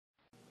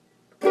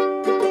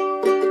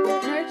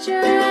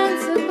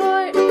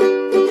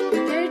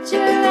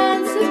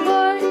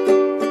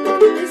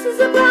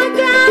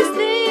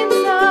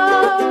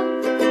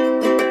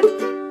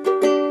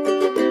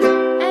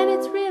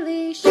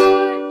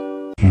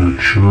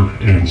Nurture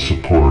and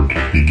support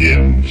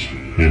begins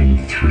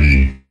in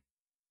 3,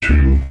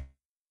 2,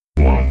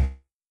 1.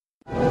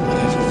 I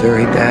have a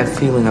very bad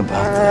feeling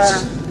about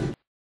this.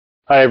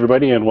 Hi,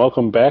 everybody, and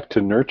welcome back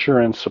to Nurture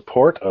and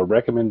Support, a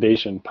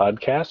recommendation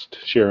podcast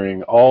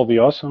sharing all the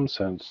awesome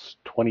since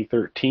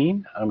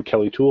 2013. I'm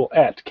Kelly Toole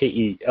at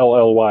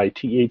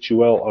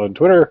KELLYTHUL on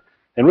Twitter.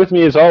 And with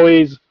me, as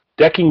always,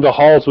 decking the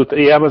halls with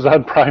the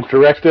Amazon Prime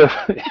Directive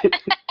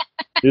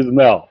is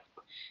Mel.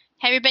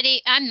 Hey,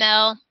 everybody, I'm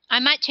Mel. I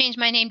might change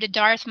my name to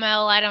Darth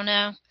Mel, I don't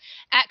know.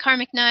 At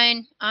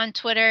Karmic9 on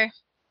Twitter.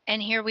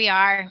 And here we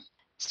are,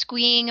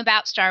 squeeing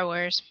about Star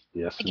Wars.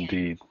 Yes, again.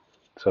 Indeed.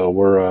 So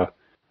we're...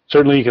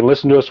 Certainly you can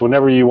listen to us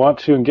whenever you want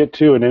to and get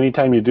to, and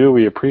anytime you do,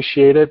 we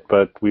appreciate it,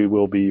 but we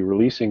will be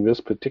releasing this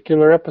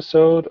particular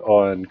episode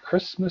on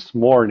Christmas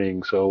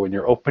morning, so when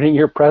you're opening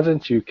your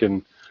presents, you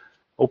can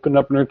open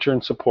up Nurture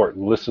and Support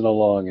and listen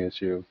along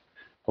as you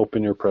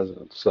open your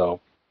presents. So,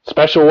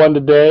 special one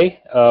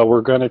today,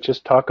 we're going to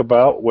just talk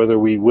about whether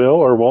we will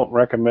or won't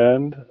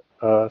recommend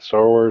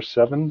Star Wars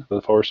VII,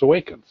 The Force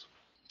Awakens.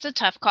 It's a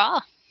tough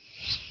call.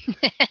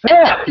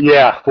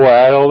 Yeah, boy,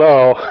 I don't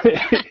know.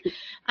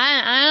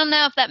 I don't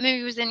know if that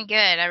movie was any good.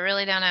 I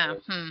really don't know.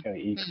 Kind of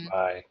eats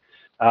by.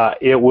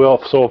 It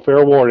will. So,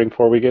 fair warning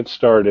before we get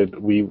started.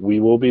 We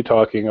will be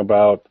talking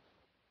about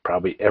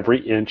probably every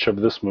inch of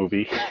this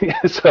movie.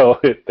 So,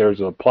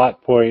 there's a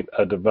plot point,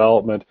 a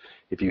development.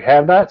 If you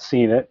have not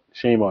seen it,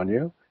 shame on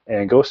you,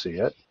 and go see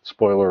it.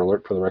 Spoiler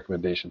alert for the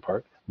recommendation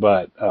part.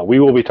 But we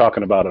will be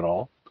talking about it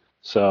all.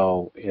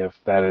 So,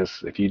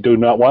 if you do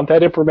not want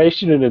that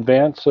information in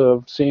advance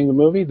of seeing the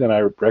movie, then I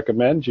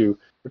recommend you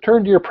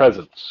return to your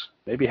presents.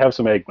 Maybe have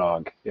some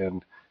eggnog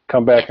and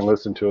come back and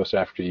listen to us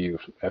after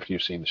you've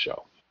seen the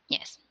show.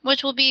 Yes,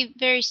 which will be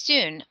very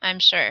soon, I'm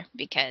sure,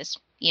 because,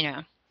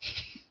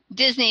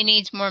 Disney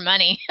needs more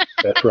money.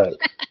 That's right.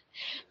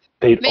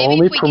 They'd Maybe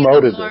only if we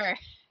promoted give them more.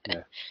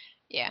 this.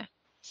 Yeah,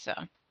 so.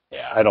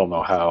 Yeah, I don't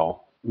know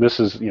how. This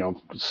is,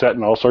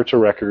 setting all sorts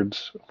of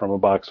records from a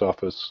box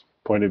office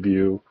point of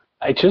view.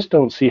 I just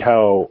don't see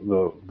how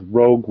the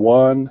Rogue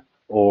One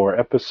or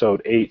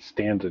Episode 8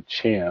 stands a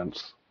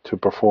chance to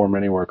perform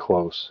anywhere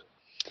close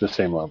to the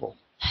same level.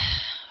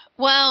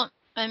 Well,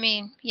 I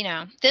mean,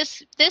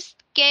 this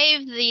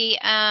gave the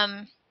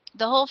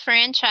whole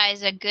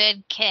franchise a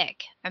good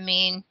kick. I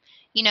mean,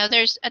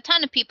 there's a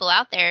ton of people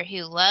out there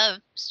who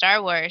love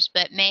Star Wars,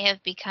 but may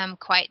have become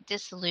quite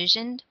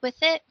disillusioned with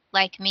it,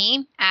 like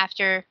me,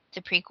 after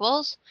the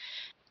prequels.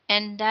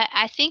 And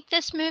I think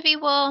this movie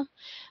will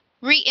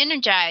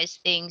re-energize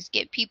things,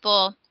 get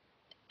people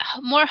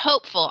more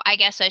hopeful, I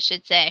guess I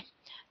should say.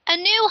 A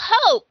new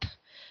hope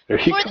for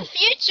the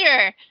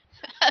future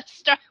of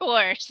Star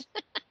Wars.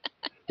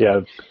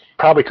 Yeah,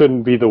 probably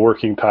couldn't be the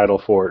working title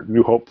for it.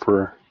 New hope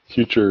for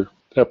future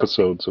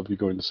episodes if you're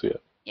going to see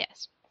it.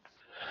 Yes.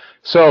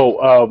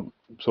 So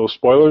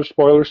spoiler.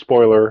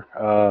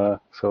 So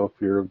if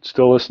you're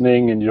still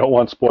listening and you don't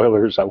want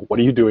spoilers, what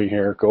are you doing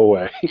here? Go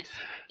away.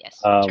 Yes.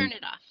 Turn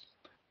it off.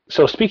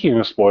 So speaking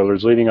of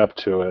spoilers, leading up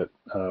to it,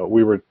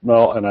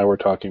 Mel and I were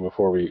talking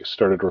before we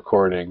started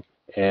recording,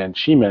 and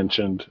she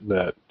mentioned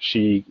that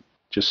she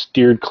just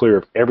steered clear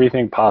of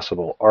everything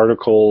possible,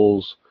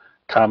 articles,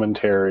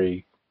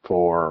 commentary,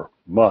 for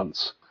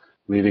months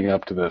leading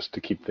up to this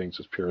to keep things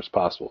as pure as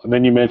possible. And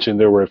then you mentioned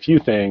there were a few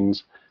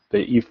things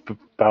that you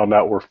found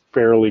out were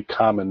fairly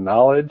common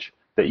knowledge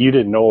that you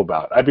didn't know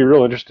about. I'd be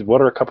real interested.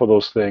 What are a couple of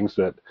those things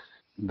that...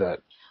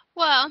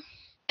 Well,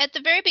 at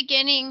the very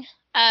beginning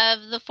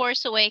of The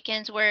Force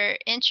Awakens, we're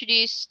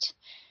introduced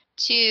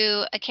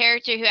to a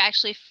character who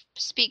actually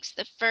speaks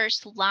the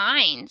first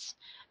lines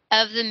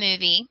of the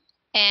movie.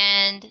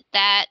 And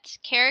that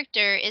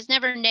character is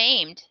never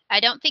named. I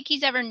don't think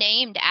he's ever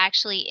named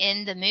actually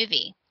in the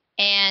movie.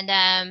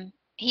 And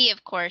he,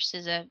 of course,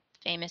 is a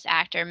famous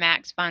actor,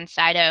 Max von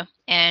Sydow.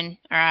 Or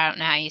I don't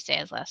know how you say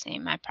his last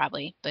name. I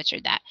probably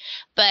butchered that.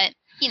 But,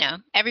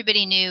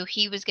 everybody knew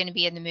he was going to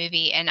be in the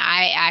movie. And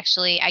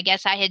I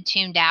guess I had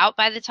tuned out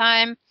by the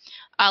time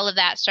all of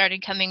that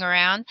started coming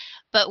around.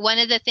 But one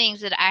of the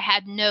things that I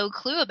had no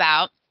clue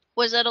about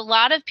was that a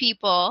lot of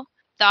people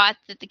thought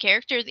that the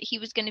character that he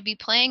was going to be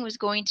playing was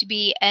going to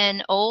be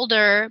an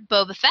older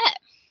Boba Fett.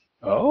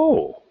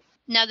 Oh.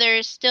 Now,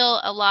 there's still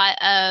a lot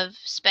of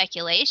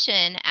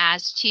speculation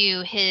as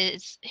to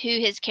who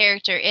his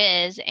character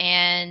is,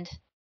 and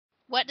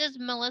what does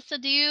Melissa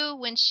do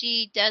when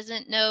she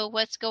doesn't know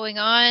what's going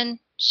on?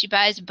 She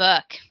buys a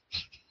book.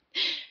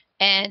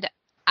 And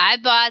I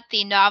bought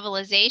the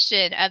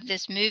novelization of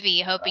this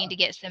movie hoping to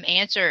get some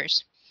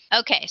answers.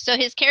 Okay, so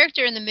his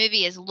character in the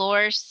movie is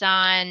Lor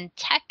San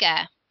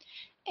Tekka.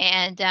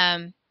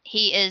 And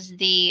he is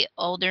the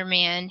older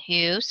man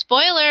who,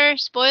 spoiler,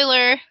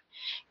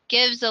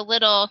 gives a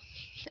little,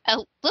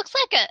 looks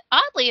like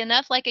oddly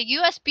enough, like a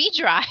USB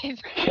drive.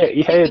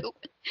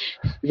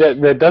 Yeah,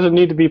 that doesn't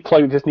need to be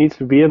plugged, it just needs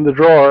to be in the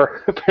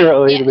drawer,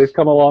 apparently. Yes. They've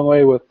come a long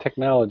way with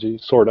technology,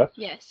 sort of.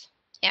 Yes,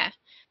 yeah.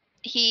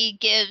 He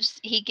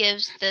gives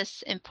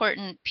this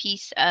important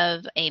piece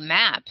of a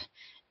map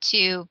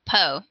to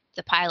Poe,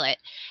 the pilot.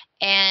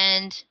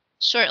 And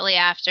shortly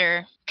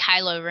after,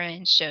 Kylo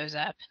Ren shows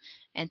up,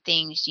 and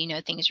things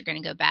are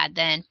going to go bad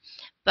then.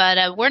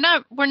 But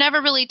we're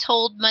never really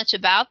told much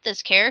about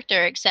this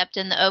character except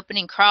in the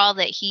opening crawl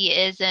that he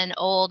is an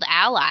old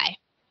ally.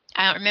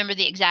 I don't remember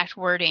the exact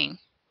wording,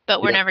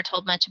 but we're never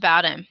told much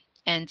about him.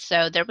 And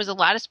so there was a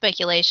lot of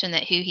speculation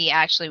that who he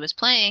actually was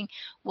playing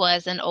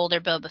was an older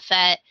Boba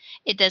Fett.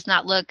 It does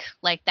not look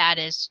like that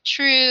is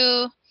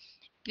true,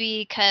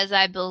 because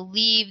I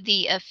believe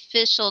the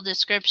official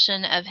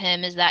description of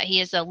him is that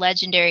he is a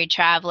legendary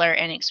traveler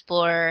and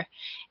explorer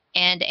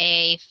and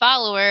a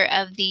follower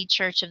of the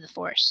Church of the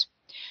Force.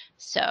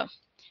 So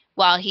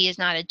while he is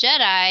not a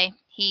Jedi,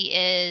 he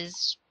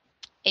is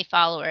a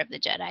follower of the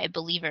Jedi, a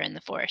believer in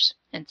the Force.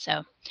 And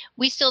so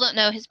we still don't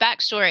know his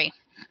backstory,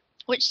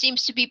 which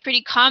seems to be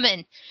pretty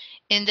common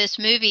in this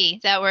movie,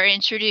 that we're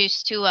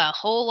introduced to a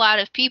whole lot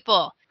of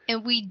people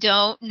and we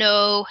don't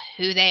know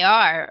who they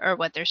are or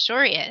what their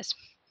story is.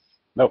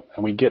 Nope,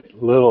 and we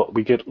get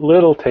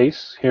little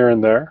tastes here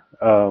and there.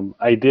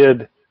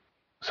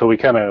 So we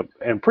kind of,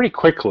 and pretty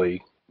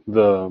quickly,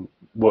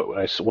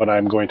 what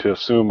I'm going to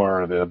assume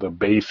are the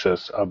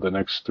basis of the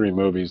next three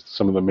movies.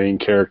 Some of the main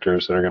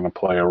characters that are going to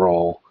play a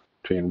role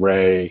between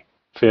Rey,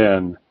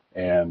 Finn,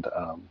 and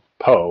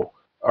Poe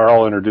are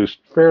all introduced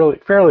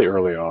fairly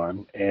early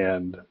on.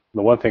 And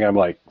the one thing I'm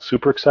like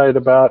super excited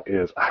about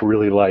is I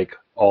really like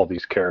all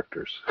these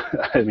characters.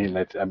 I mean,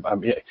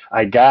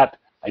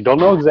 I don't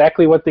know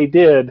exactly what they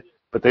did,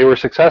 but they were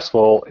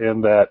successful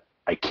in that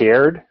I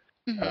cared.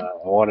 Mm-hmm.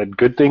 I wanted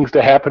good things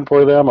to happen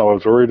for them. I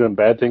was worried when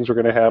bad things were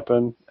going to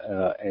happen,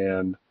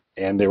 and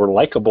they were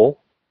likable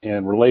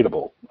and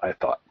relatable, I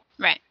thought.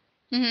 Right.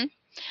 Mm-hmm.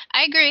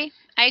 I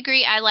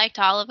agree. I liked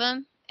all of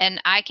them,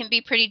 and I can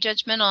be pretty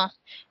judgmental.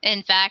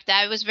 In fact,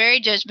 I was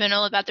very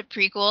judgmental about the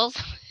prequels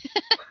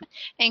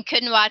and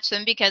couldn't watch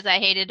them because I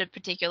hated a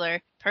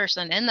particular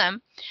person in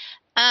them.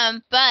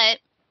 But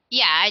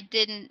yeah, I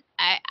didn't.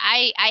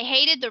 I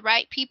hated the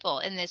right people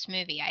in this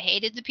movie. I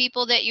hated the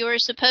people that you were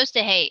supposed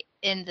to hate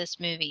in this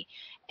movie.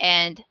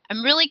 And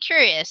I'm really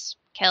curious,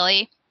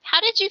 Kelly, how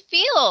did you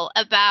feel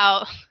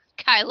about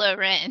Kylo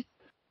Ren?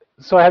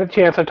 So I had a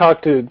chance. I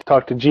talked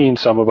to Gene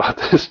some about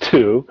this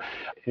too,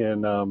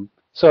 and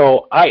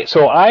so I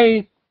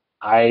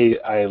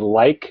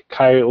like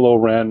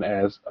Kylo Ren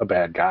as a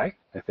bad guy.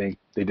 I think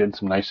they did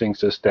some nice things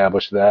to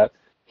establish that.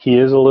 He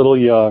is a little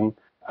young.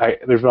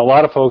 There's been a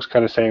lot of folks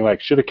kind of saying, like,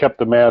 should have kept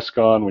the mask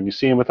on. When you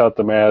see him without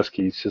the mask,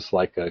 he's just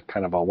like a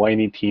kind of a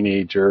whiny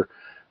teenager.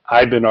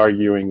 I've been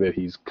arguing that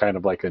he's kind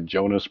of like a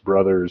Jonas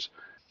Brothers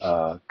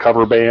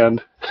cover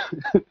band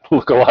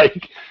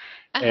look-alike.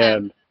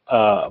 And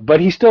but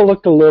he still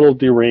looked a little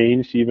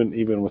deranged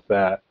even with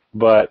that.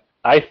 But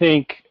I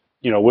think,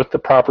 with the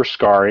proper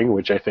scarring,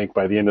 which I think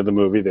by the end of the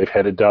movie they've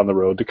headed down the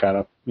road to kind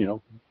of,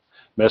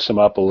 mess him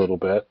up a little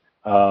bit.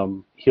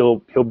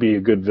 He'll be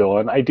a good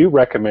villain. I do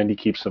recommend he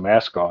keeps the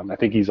mask on. I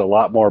think he's a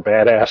lot more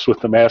badass with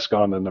the mask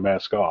on than the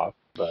mask off.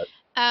 But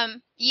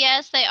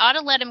yes, they ought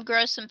to let him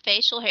grow some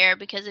facial hair,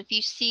 because if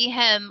you see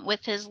him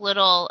with his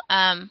little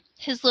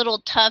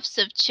tufts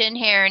of chin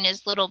hair and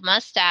his little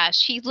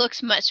mustache, he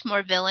looks much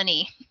more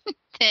villainy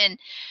than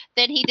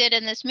he did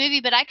in this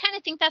movie. But I kind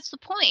of think that's the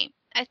point.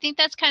 I think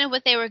that's kind of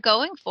what they were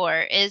going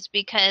for, is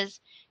because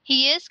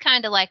he is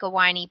kind of like a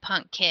whiny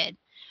punk kid.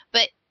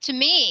 But to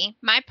me,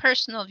 my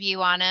personal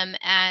view on him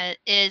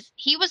is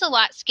he was a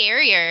lot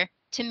scarier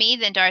to me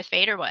than Darth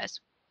Vader was,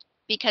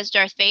 because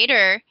Darth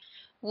Vader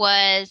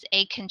was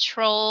a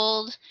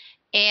controlled,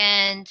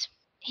 and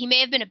he may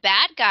have been a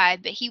bad guy,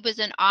 but he was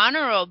an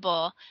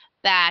honorable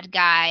bad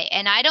guy.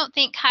 And I don't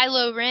think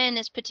Kylo Ren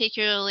is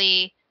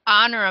particularly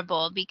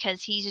honorable,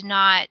 because he's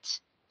not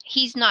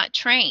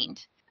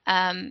trained.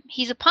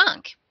 He's a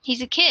punk.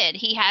 He's a kid.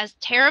 He has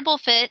terrible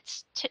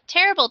fits,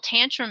 terrible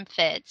tantrum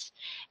fits.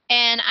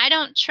 And I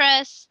don't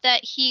trust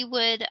that he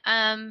would.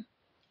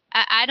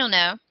 I don't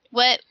know.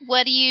 What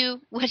do you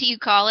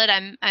call it?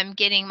 I'm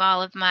getting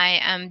all of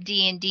my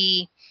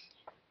D&D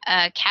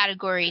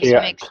categories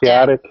mixed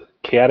up.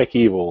 Chaotic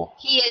evil.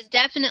 He is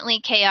definitely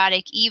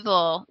chaotic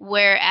evil,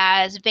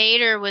 whereas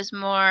Vader was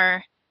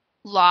more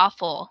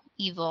lawful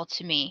evil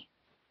to me.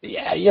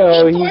 Yeah,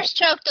 he force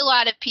choked a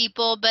lot of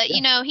people, but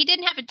he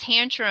didn't have a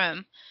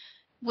tantrum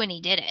when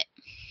he did it.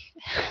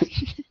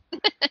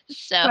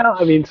 So. Well,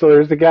 I mean, so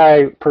there's the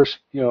guy,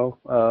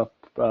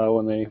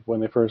 when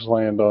they first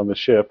land on the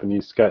ship, and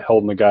he's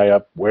holding the guy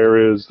up.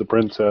 Where is the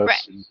princess?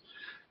 Right.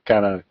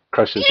 Kind of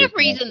crushes. He had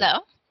reason though.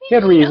 He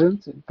had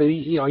reasons, but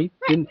he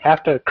didn't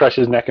have to crush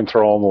his neck and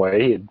throw him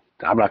away.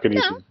 I'm not going to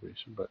use the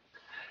information, but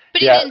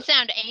he didn't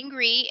sound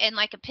angry and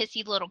like a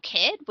pissy little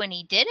kid when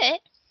he did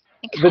it.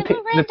 And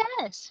Kylo Ren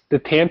does. The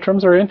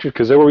tantrums are interesting,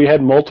 because we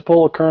had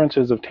multiple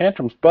occurrences of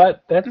tantrums,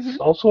 but that's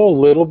also a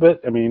little bit.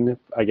 I mean,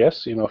 I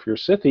guess if you're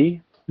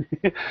Sithy,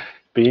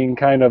 being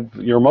kind of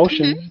your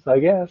emotions, I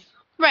guess.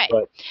 Right.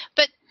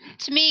 But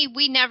to me,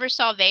 we never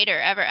saw Vader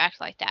ever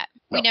act like that.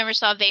 No. We never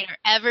saw Vader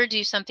ever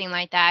do something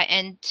like that.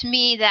 And to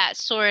me, that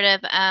sort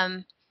of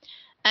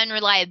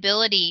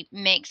unreliability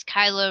makes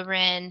Kylo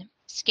Ren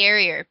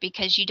scarier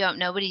because you don't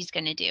know what he's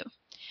going to do.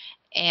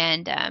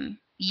 And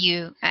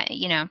you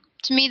know,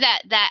 to me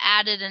that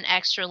added an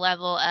extra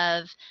level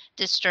of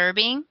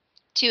disturbing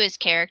to his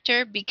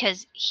character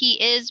because he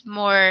is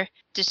more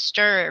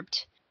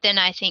disturbed than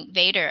I think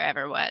Vader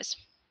ever was.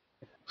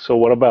 So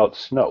what about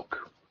Snoke?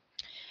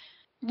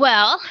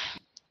 Well,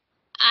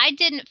 I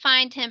didn't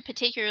find him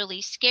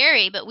particularly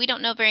scary, but we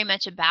don't know very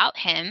much about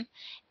him.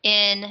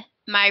 In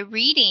my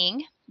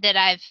reading that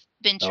I've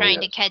been Oh, trying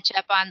to yes. catch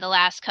up on the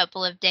last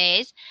couple of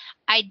days,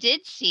 I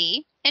did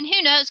see, and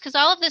who knows, because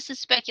all of this is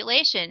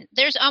speculation.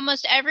 There's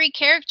almost every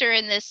character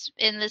in this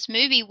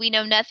movie we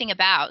know nothing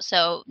about.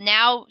 So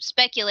now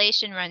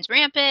speculation runs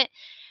rampant.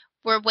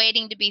 We're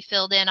waiting to be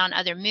filled in on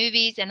other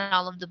movies and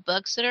all of the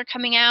books that are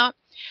coming out.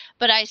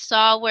 But I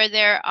saw where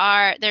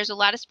there's a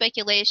lot of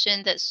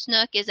speculation that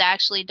Snook is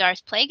actually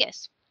Darth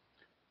Plagueis.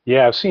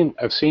 Yeah, I've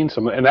seen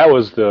some, and that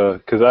was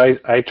because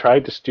I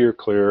tried to steer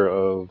clear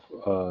of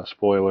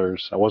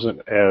spoilers. I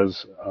wasn't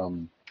as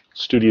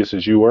studious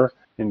as you were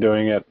in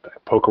doing it. I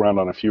poke around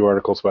on a few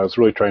articles, but I was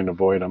really trying to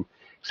avoid them,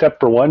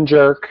 except for one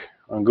jerk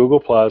on Google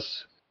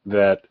Plus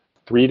that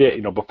 3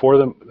 days,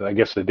 before I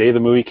guess the day the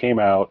movie came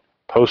out,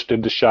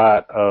 posted the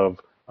shot of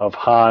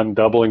Han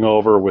doubling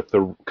over with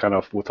the kind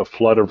of with a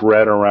flood of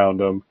red around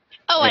him,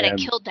 Oh, I'd have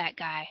and killed that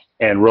guy.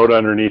 and wrote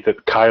underneath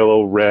it,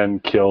 Kylo Ren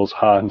kills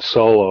Han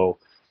Solo,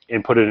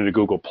 and put it into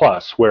Google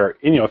Plus, where,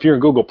 if you're in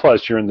Google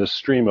Plus, you're in this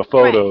stream of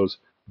photos,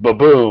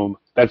 ba-boom,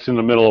 that's in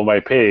the middle of my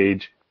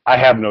page. I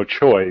have no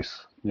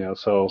choice,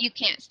 so You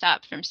can't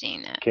stop from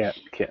seeing that. can't.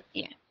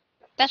 Yeah.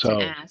 That's So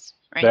an ass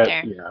right that,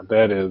 there. yeah,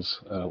 that is,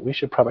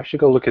 I should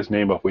go look his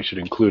name up. We should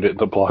include it in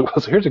the blog.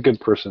 So here's a good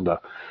person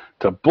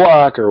to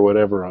block or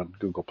whatever on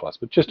Google Plus,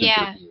 but just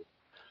Yeah.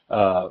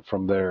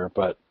 from there.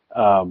 But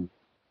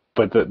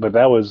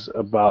that was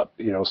about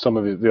some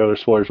of the other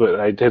spoilers. But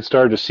I had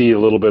started to see a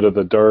little bit of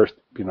the Darth,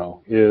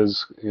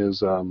 is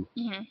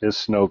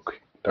Snoke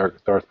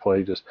Darth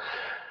Plagueis.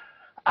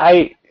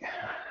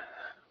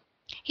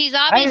 He's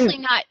obviously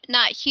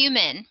not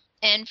human,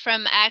 and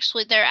from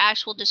their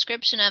actual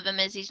description of him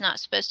is he's not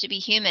supposed to be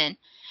human.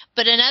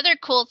 But another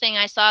cool thing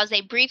I saw is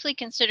they briefly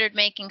considered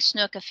making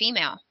Snook a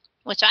female,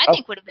 which I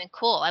think would have been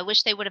cool. I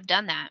wish they would have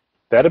done that.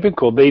 That'd have been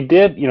cool. They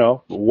did,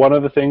 one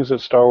of the things that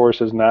Star Wars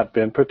has not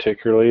been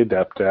particularly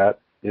adept at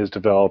is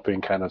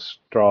developing kind of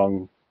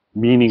strong,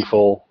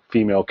 meaningful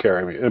female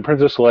character. And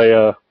Princess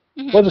Leia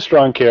was a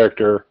strong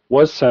character,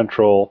 was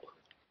central,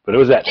 but it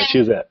was that. She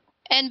was that.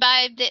 And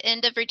by the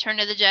end of Return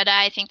of the Jedi,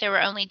 I think there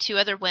were only 2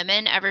 other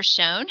women ever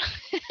shown.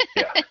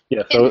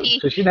 Yeah. So she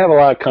didn't have a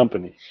lot of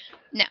company.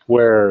 No.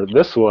 Where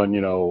this one,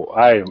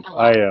 I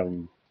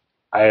am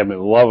in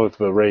love with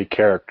the Rey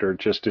character,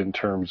 just in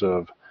terms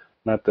of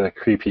not the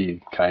creepy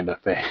kind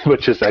of thing,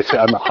 which is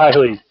I'm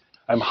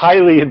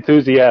highly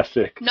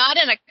enthusiastic. Not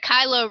in a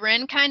Kylo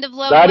Ren kind of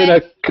love Not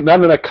way.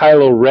 not in a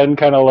Kylo Ren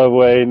kind of love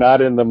way.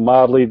 Not in the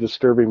mildly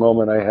disturbing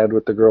moment I had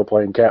with the girl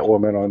playing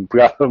Catwoman on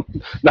Gotham.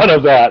 None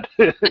of that.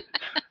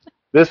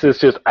 This is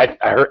just I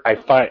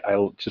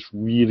just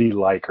really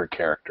like her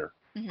character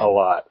a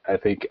lot. I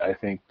think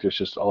there's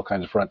just all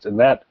kinds of fronts, and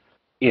that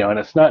and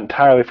it's not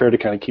entirely fair to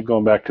kind of keep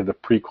going back to the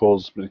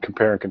prequels and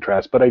compare and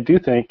contrast, but I do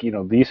think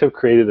these have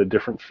created a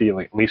different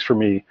feeling. At least for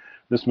me,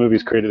 this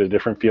movie's created a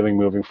different feeling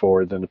moving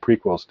forward than the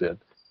prequels did,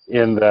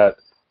 in that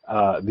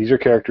these are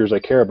characters I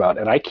care about,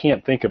 and I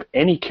can't think of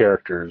any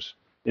characters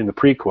in the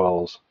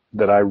prequels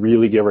that I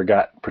really ever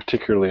got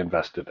particularly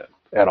invested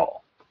in at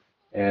all.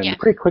 And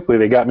pretty quickly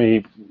they got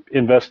me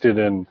invested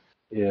in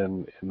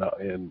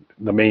the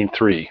main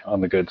 3 on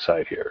the good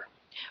side here.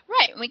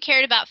 Right. We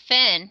cared about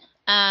Finn.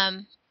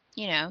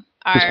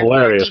 He's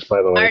hilarious,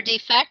 by the way. Our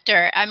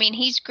defector. I mean,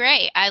 he's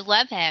great. I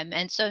love him,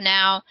 and so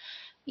now,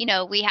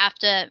 we have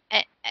to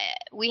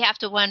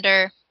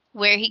wonder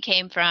where he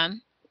came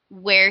from,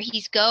 where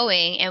he's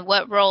going, and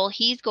what role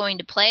he's going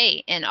to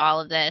play in all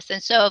of this.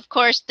 And so, of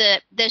course,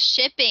 the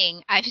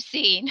shipping I've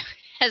seen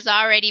has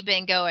already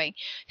been going.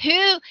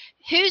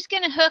 Who's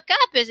going to hook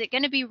up? Is it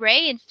going to be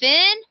Rey and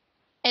Finn?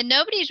 And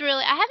nobody's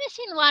really. I haven't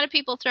seen a lot of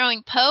people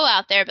throwing Poe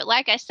out there, but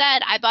like I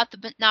said, I bought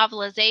the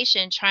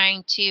novelization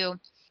trying to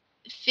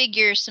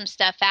figure some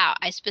stuff out.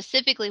 I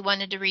specifically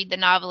wanted to read the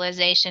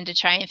novelization to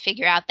try and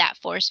figure out that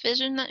Force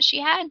vision that she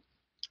had,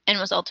 and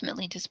was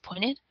ultimately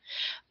disappointed.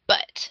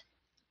 But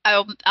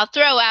I'll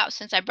throw out,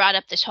 since I brought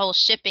up this whole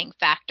shipping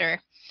factor,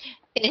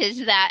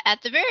 is that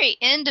at the very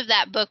end of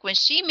that book, when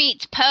she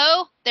meets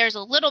Poe, there's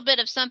a little bit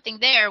of something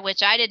there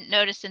which I didn't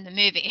notice in the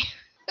movie.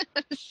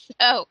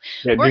 So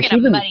we're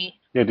going to muddy.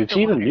 Yeah, did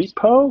she even meet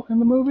Poe in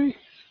the movie?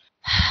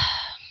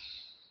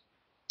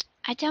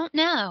 I don't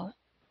know.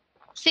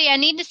 See, I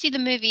need to see the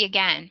movie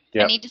again.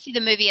 Yep. I need to see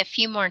the movie a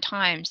few more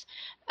times,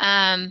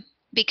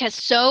 because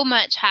so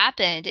much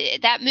happened.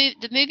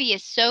 The movie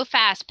is so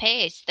fast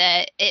paced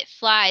that it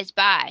flies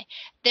by.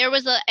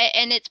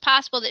 And it's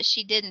possible that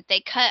she didn't.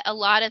 They cut a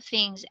lot of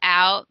things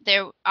out.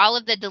 All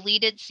of the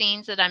deleted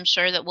scenes that I'm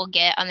sure that we'll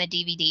get on the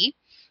DVD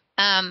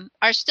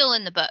are still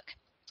in the book.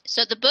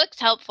 So the book's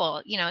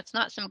helpful. It's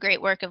not some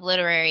great work of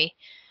literary,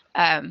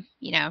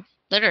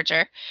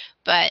 literature,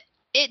 but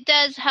it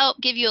does help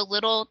give you a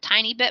little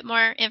tiny bit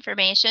more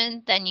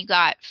information than you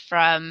got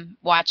from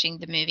watching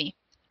the movie,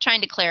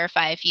 trying to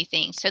clarify a few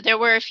things. So there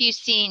were a few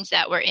scenes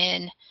that were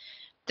in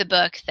the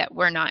book that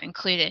were not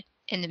included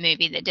in the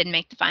movie that didn't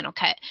make the final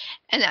cut,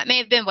 and that may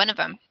have been one of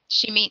them.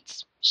 She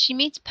meets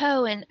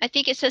Poe, and I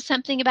think it says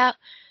something about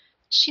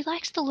she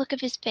likes the look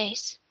of his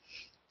face,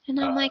 and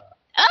I'm like,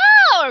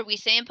 oh, are we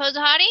saying Poe's a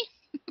hottie?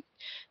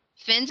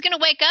 Finn's gonna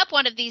wake up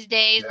one of these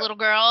days, little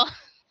girl.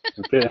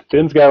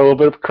 Finn's got a little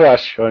bit of a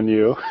crush on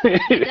you.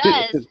 He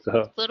does.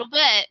 So, A little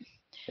bit.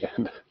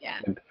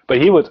 But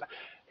he was,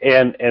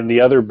 and the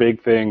other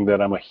big thing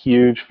that I'm a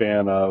huge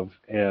fan of,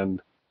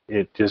 and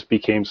it just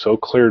became so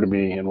clear to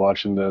me in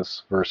watching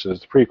this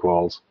versus the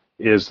prequels,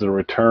 is the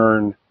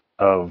return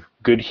of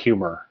good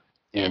humor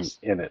in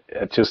it.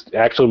 It's just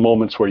actual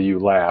moments where you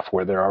laugh,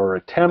 where there are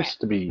attempts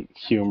to be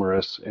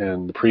humorous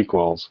in the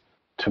prequels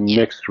to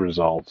mixed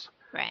results.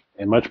 Right.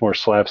 And much more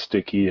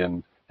slapsticky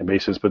and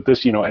basis. But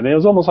this, and it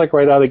was almost like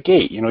right out of the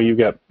gate. You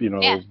got,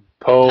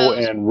 Poe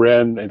and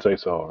Ren, and say,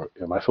 so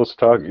am I supposed to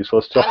talk? Are you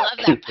supposed to talk? I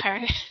love that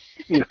part.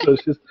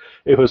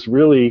 It was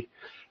really,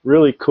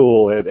 really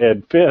cool.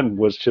 And Finn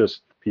was just,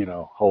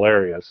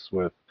 hilarious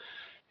with,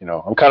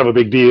 I'm kind of a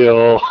big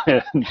deal.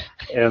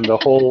 And the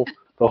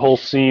whole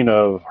scene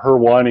of her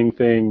wanting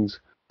things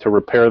to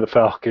repair the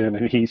Falcon,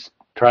 and he's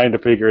trying to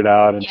figure it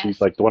out, and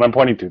she's like, the one I'm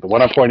pointing to,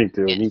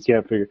 and he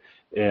can't figure.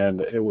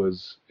 And it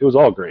was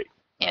all great.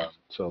 Yeah.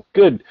 So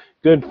good,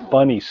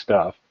 funny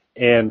stuff.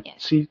 And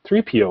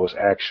C-3PO is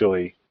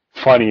actually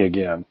funny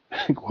again,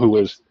 who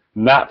was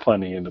not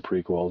funny in the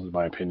prequels, in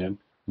my opinion.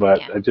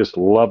 But I just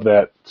love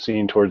that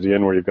scene towards the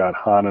end where you've got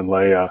Han and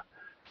Leia,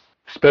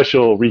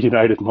 special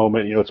reunited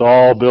moment. It's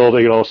all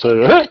building, and all of a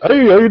sudden, hey,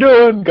 how you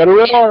doing? Got a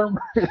red arm.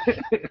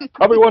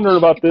 Probably wondering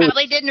about this.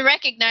 Probably didn't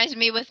recognize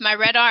me with my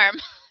red arm.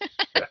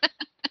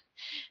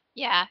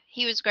 Yeah,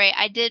 he was great.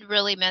 I did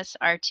really miss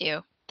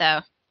R2.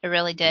 Though I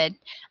really did.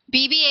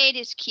 BB-8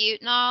 is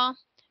cute and all,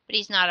 but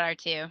he's not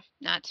R2.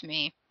 Not to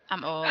me.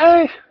 I'm old.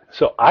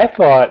 So I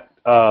thought,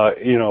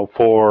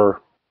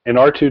 and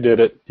R2 did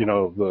it.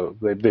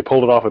 They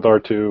pulled it off with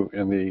R2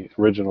 in the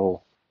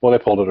original. Well, they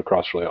pulled it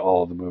across really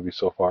all of the movies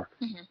so far.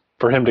 Mm-hmm.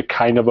 For him to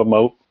kind of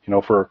emote,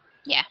 for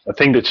a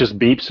thing that just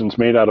beeps and is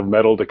made out of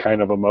metal to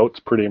kind of emote, is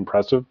pretty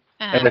impressive.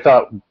 Uh-huh. And I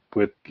thought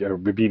with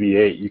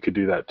BB-8 you could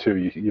do that too.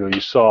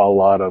 You saw a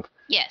lot of.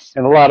 Yes.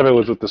 And a lot of it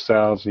was with the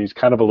sounds, and he's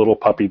kind of a little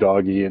puppy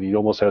doggy, and he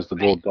almost has the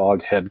little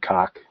dog head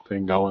cock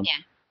thing going.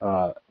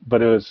 Yeah.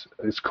 But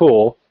it's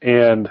cool,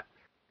 and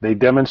they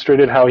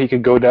demonstrated how he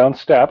could go down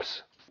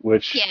steps,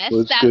 which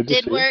was good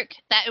to see. Work.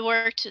 That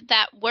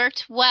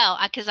worked well,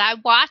 because I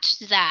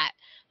watched that.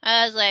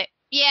 I was like,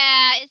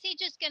 yeah, is he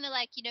just gonna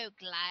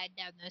glide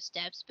down those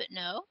steps? But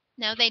no,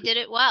 they did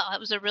it well. It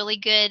was a really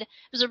good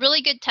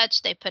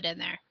touch they put in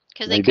there.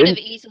 Because they could have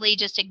easily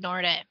just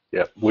ignored it.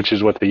 Yeah, which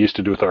is what they used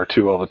to do with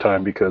R2 all the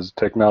time because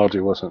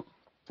technology wasn't.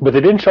 But they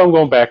didn't show him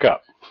going back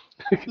up.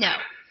 No.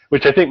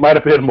 Which I think might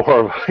have been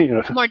more of,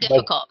 more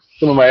difficult.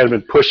 Someone might have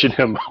been pushing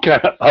him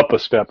kind of up a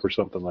step or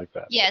something like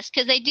that. Yes,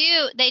 because they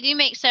do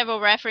make several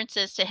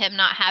references to him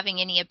not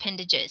having any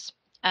appendages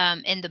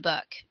in the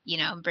book.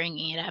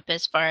 Bringing it up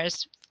as far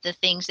as the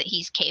things that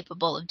he's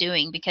capable of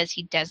doing because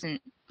he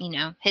doesn't,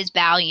 his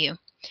value.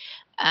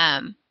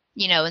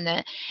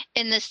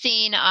 In the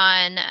scene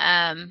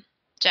on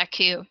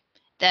Jakku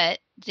that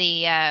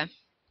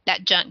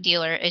that junk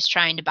dealer is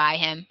trying to buy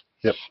him.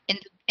 Yep.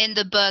 In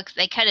the book,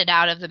 they cut it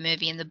out of the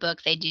movie. In the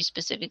book, they do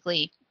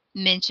specifically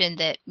mention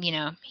that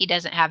he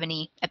doesn't have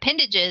any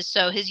appendages,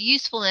 so his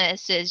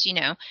usefulness is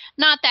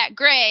not that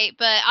great,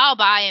 but I'll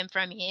buy him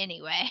from you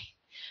anyway.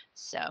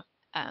 So,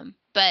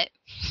 but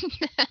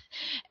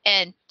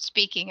and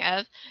speaking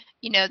of,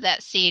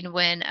 that scene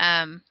when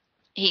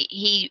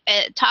he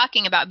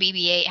talking about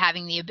BB-8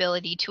 having the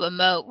ability to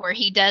emote where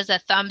he does a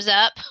thumbs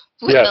up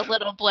with a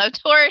little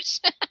blowtorch.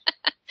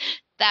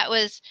 That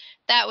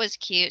was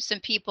cute. Some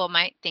people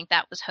might think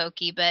that was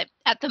hokey, but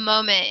at the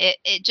moment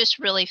it just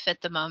really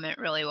fit the moment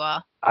really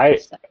well.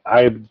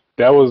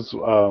 That was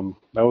one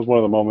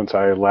of the moments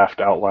I laughed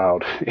out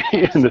loud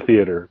in the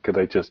theater because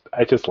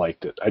I just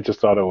liked it. I just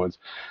thought it was,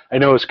 I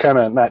know it's kind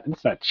of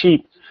it's not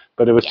cheap,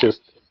 but it was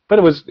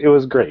it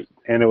was great,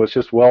 and it was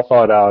just well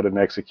thought out and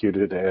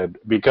executed. And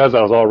because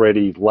I was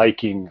already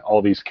liking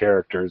all these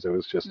characters, it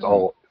was just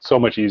all so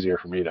much easier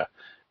for me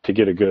to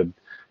get a good.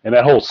 And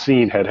that whole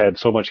scene had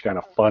so much kind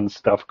of fun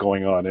stuff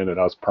going on in it.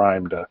 I was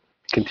primed to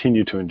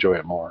continue to enjoy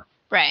it more.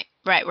 Right,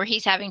 where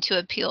he's having to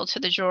appeal to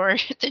the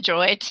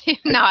droid to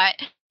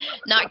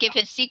not give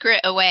his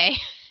secret away.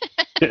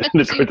 And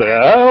the droid's like,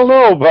 I don't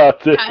know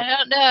about this. I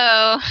don't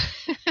know.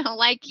 I don't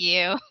like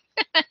you.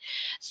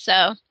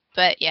 So.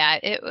 But yeah,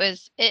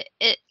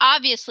 it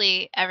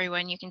obviously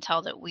everyone, you can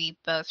tell that we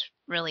both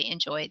really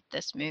enjoyed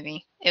this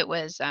movie. It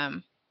was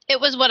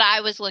what I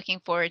was looking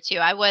forward to.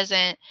 I'll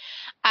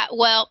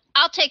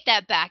take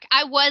that back.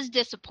 I was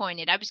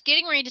disappointed. I was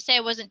getting ready to say I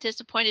wasn't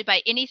disappointed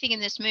by anything in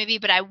this movie,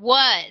 but I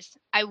was.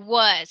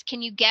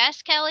 Can you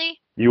guess, Kelly?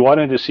 You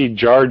wanted to see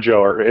Jar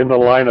Jar in the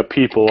line of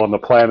people on the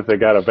planet that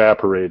got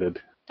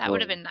evaporated. That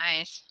would have been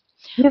nice.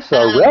 It's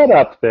a red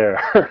up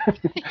there.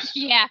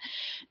 Yeah.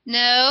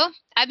 No,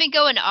 I've been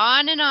going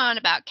on and on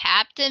about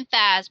Captain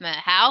Phasma.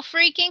 How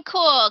freaking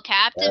cool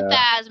Captain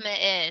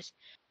Phasma is.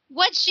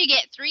 What'd she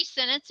get? 3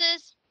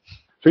 sentences?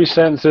 3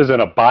 sentences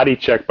and a body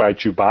check by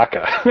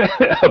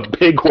Chewbacca. A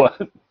big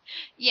one.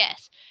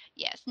 Yes.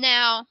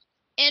 Now,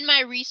 in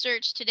my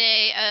research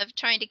today of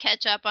trying to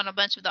catch up on a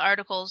bunch of the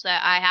articles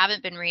that I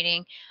haven't been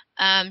reading,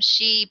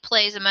 she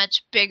plays a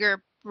much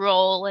bigger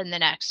role in the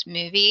next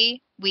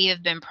movie. We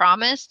have been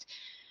promised.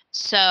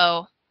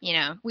 So,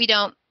 we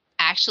don't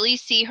actually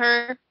see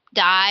her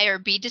die or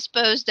be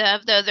disposed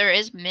of, though there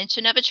is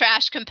mention of a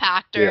trash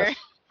compactor, Yes,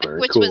 very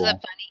which cool.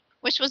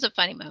 was a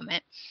funny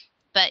moment.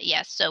 But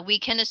yes, so we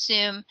can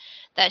assume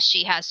that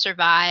she has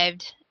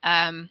survived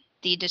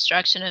the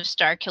destruction of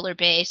Starkiller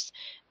Base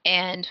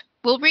and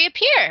will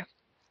reappear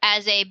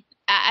as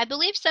I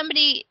believe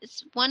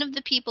one of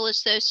the people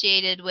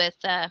associated with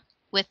the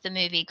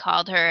movie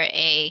called her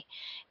a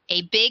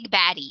big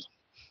baddie.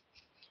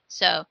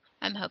 So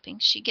I'm hoping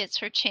she gets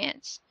her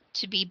chance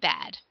to be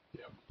bad.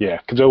 Yeah,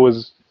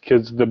 because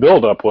the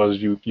build-up was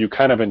you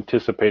kind of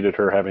anticipated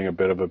her having a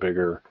bit of a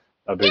bigger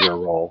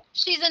role.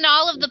 She's in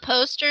all of the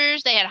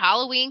posters. They had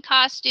Halloween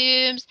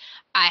costumes.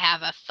 I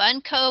have a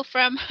Funko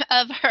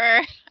of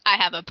her. I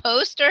have a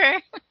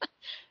poster.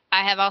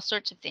 I have all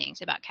sorts of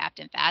things about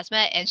Captain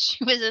Phasma, and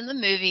she was in the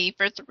movie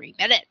for 3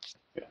 minutes.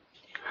 Yeah.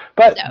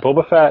 But so,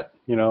 Boba Fett,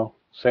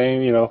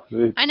 same,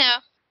 I know.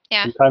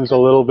 Yeah. Sometimes a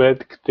little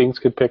bit things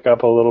could pick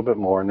up a little bit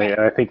more, and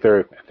I think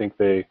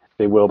they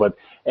will. But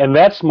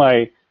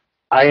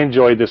I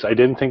enjoyed this. I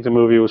didn't think the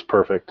movie was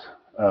perfect.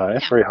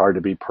 It's very hard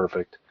to be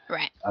perfect.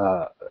 Right.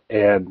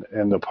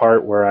 And the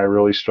part where I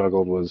really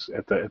struggled was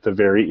at the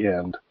very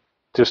end,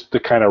 just the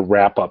kind of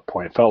wrap up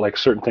point. It felt like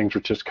certain things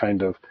were just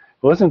kind of,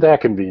 well, isn't that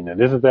convenient?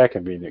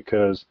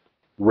 Because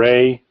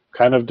Rey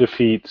kind of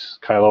defeats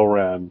Kylo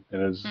Ren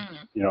and is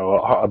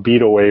a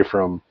beat away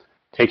from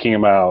taking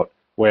him out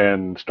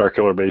when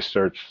Starkiller Base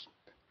starts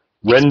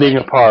rending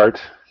apart,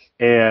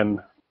 and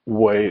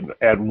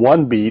at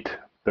one beat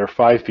they're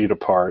 5 feet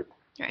apart.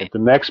 Right. At the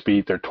next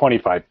beat, they're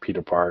 25 feet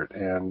apart,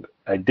 and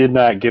I did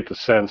not get the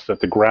sense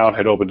that the ground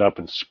had opened up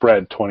and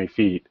spread 20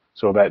 feet.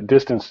 So that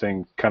distance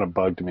thing kind of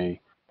bugged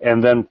me.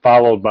 And then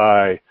followed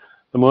by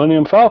the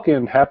Millennium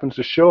Falcon happens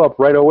to show up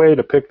right away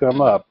to pick them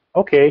up.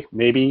 Okay,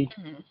 maybe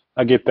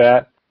I get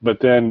that. But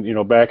then,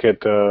 back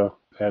at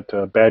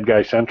Bad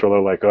Guy Central,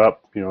 they're like,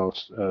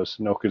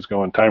 Snoke is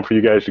going, time for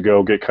you guys to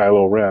go get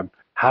Kylo Ren.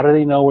 How do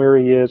they know where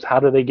he is? How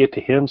do they get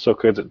to him? So,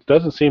 because it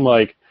doesn't seem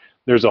like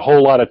there's a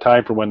whole lot of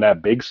time from when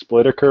that big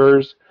split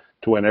occurs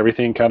to when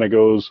everything kind of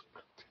goes,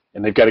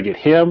 and they've got to get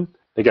him,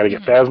 they got to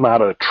get Phasma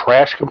out of the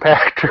trash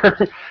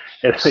compactor.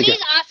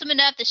 She's awesome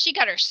enough that she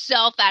got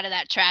herself out of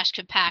that trash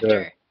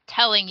compactor,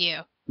 telling you.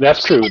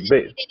 That's true. She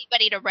doesn't need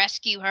anybody to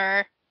rescue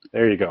her.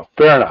 There you go.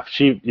 Fair enough.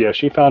 She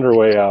found her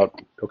way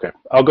out. Okay.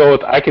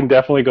 I can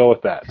definitely go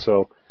with that.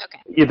 So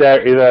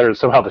either or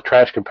somehow the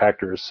trash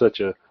compactor is such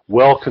a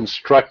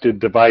well-constructed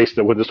device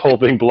that when this whole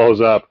thing blows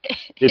up,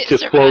 it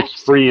just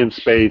floats free in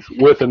space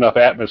with enough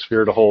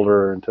atmosphere to hold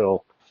her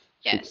until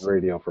she can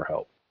radio for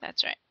help.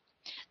 That's right.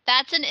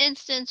 That's an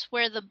instance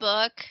where the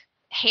book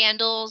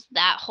handles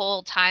that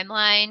whole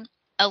timeline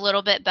a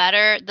little bit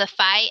better. The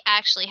fight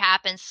actually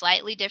happens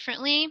slightly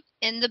differently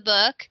in the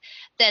book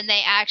than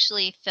they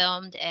actually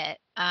filmed it.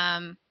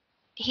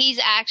 He's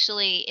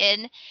actually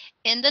in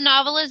the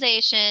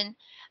novelization,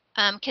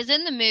 because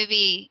in the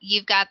movie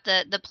you've got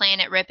the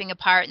planet ripping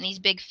apart and these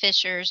big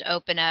fissures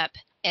open up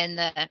in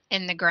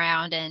the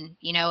ground, and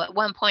at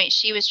one point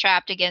she was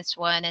trapped against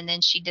one, and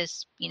then she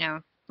just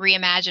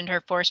reimagined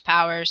her force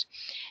powers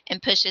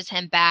and pushes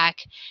him back,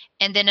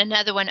 and then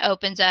another one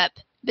opens up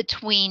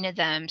between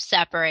them,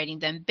 separating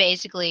them,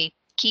 basically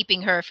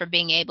keeping her from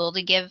being able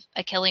to give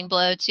a killing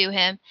blow to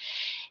him.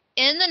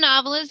 In the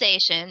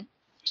novelization,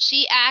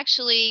 she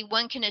actually,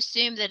 one can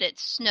assume that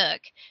it's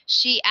Snook,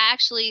 she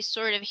actually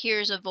sort of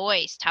hears a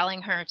voice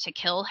telling her to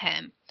kill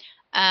him,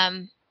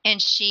 and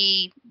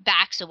she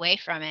backs away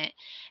from it,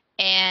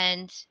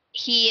 and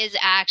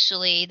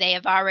they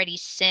have already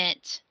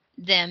sent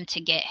them to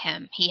get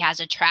him. He has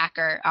a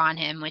tracker on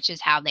him, which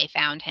is how they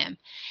found him,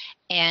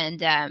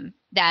 and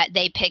that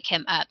they pick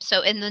him up.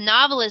 So in the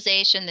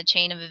novelization, the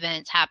chain of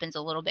events happens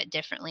a little bit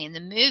differently. In the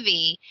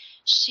movie,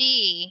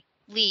 she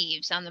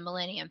leaves on the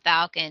Millennium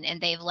Falcon, and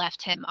they've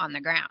left him on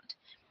the ground,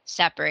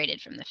 separated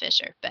from the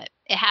fissure. But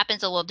it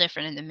happens a little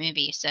different in the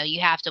movie, so you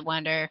have to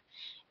wonder,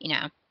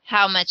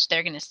 how much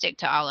they're going to stick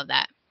to all of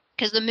that.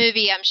 Because the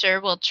movie, I'm sure,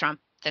 will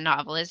trump the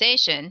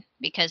novelization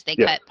because they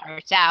cut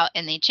parts out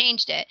and they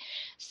changed it.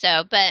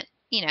 So, but,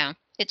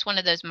 it's one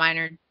of those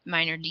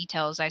minor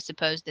details, I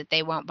suppose, that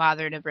they won't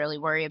bother to really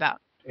worry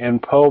about.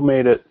 And Poe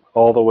made it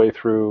all the way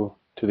through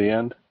to the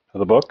end of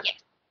the book?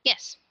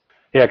 Yes.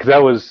 Yeah, because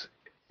that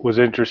was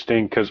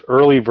interesting, because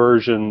early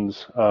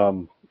versions,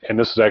 and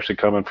this is actually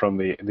coming from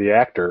the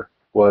actor,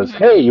 was,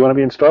 hey, you want to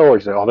be in Star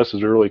Wars? He's like, oh, this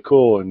is really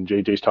cool. And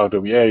JJ's talking to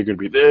him, yeah, you're going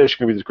to be this,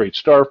 you're going to be this great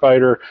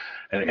starfighter.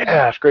 And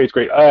yeah, it's great, it's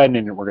great. And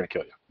then we're going to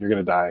kill you. You're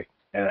going to die.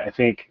 And I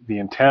think the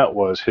intent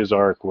was his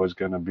arc was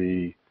going to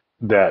be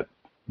that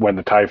when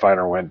the TIE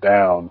fighter went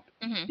down,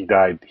 he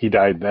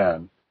died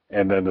then.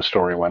 And then the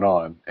story went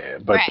on.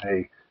 But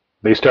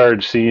they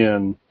started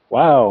seeing,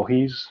 wow,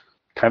 he's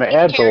kind of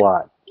adds a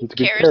lot. He's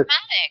charismatic.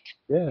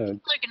 Yeah. People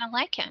are going to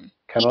like him.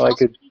 Kind of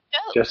like a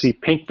Jesse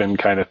Pinkman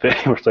kind of thing,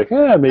 where it's like,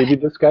 yeah, maybe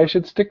this guy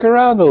should stick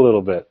around a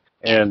little bit.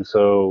 And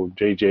so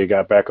JJ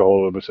got back a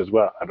hold of him and says,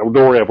 well, don't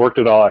worry, I've worked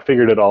it all. I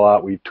figured it all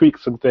out. We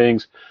tweaked some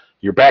things.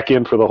 You're back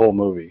in for the whole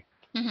movie.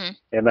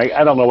 And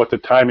I don't know what the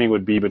timing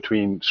would be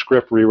between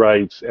script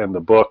rewrites and the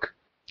book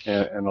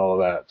and all of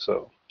that.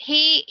 So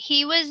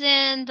he was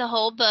in the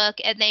whole book,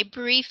 and they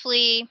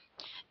briefly,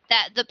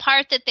 that the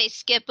part that they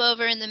skip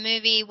over in the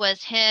movie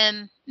was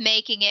him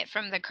making it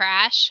from the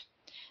crash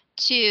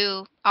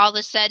to all of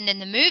a sudden in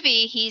the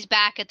movie he's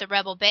back at the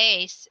rebel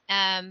base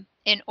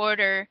in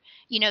order,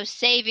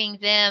 saving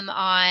them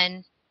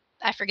on,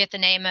 I forget the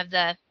name of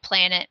the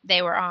planet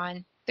they were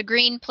on, the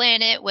green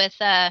planet with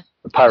the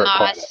pirate Moss,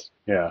 planet.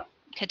 Yeah,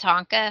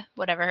 Katanka,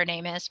 whatever her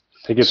name is.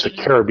 I think it's the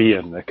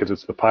Caribbean, because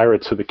it's the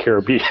Pirates of the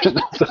Caribbean.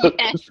 It's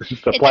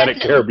the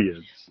planet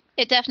Caribbean.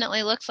 It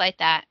definitely looks like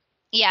that.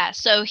 Yeah,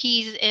 so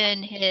he's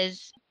in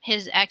his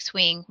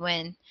X-Wing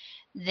when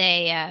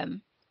they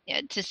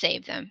to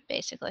save them,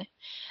 basically.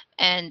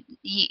 And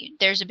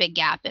there's a big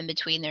gap in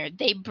between there.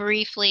 They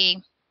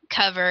briefly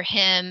cover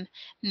him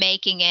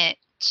making it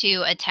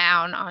to a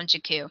town on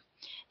Jakku.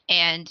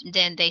 And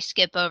then they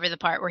skip over the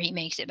part where he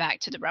makes it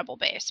back to the rebel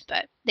base.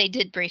 But they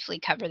did briefly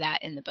cover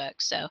that in the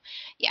book. So,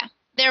 yeah,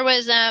 there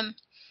was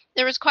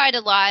quite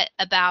a lot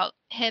about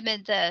him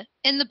in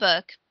the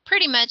book.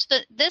 Pretty much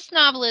this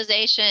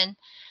novelization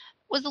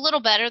was a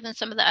little better than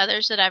some of the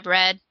others that I've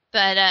read.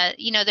 But,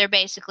 they're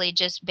basically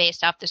just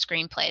based off the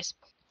screenplays.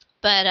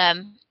 But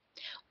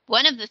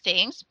one of the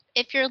things,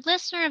 if you're a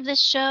listener of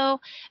this show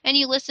and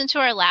you listened to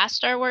our last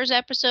Star Wars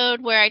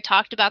episode where I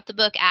talked about the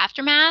book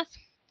Aftermath,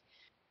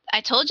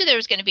 I told you there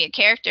was going to be a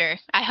character.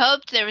 I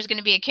hoped there was going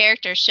to be a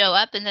character show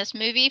up in this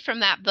movie from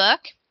that book,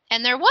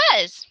 and there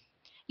was.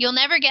 You'll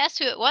never guess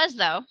who it was,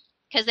 though,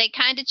 because they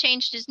kind of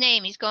changed his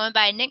name. He's going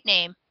by a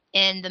nickname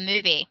in the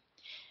movie.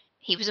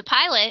 He was a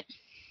pilot.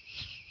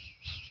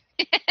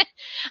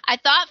 I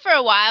thought for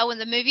a while when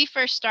the movie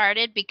first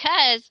started,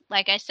 because,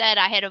 like I said,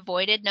 I had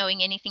avoided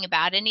knowing anything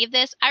about any of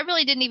this, I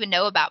really didn't even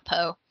know about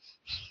Poe.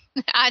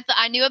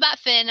 I knew about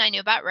Finn, I knew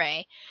about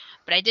Rey,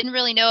 but I didn't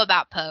really know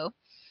about Poe.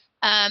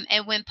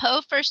 And when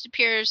Poe first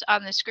appears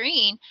on the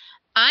screen,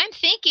 I'm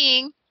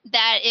thinking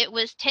that it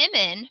was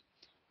Timon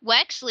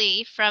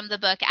Wexley from the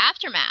book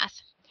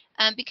Aftermath,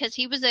 because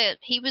he was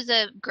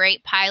a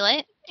great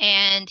pilot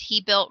and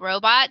he built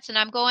robots, and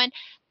I'm going,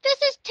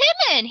 this is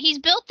Timon. He's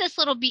built this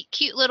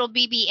cute little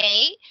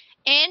BB-8,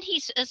 and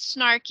he's a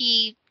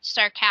snarky,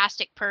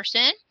 sarcastic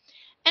person.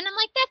 And I'm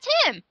like, that's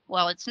him.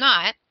 Well, it's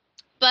not.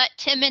 But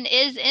Timon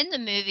is in the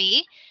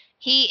movie.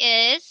 He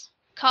is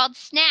called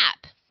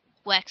Snap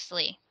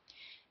Wexley.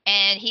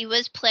 And he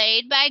was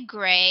played by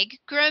Greg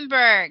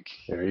Grunberg.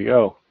 There you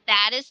go.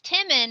 That is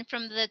Timon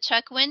from the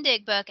Chuck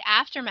Wendig book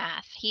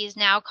Aftermath. He is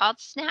now called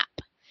Snap.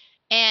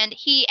 And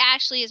he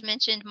actually is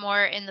mentioned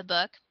more in the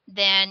book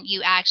than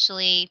you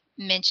actually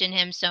mention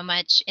him so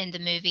much in the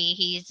movie.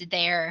 He's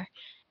there,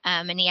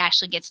 and he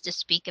actually gets to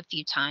speak a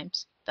few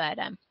times. But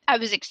I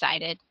was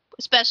excited,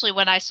 especially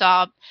when I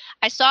saw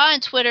on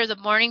Twitter the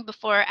morning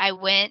before I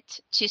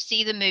went to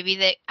see the movie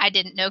that I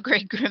didn't know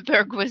Greg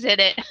Grunberg was in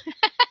it.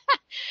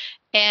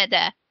 And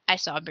I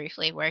saw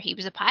briefly where he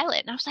was a pilot,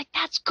 and I was like,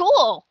 that's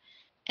cool.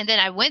 And then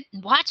I went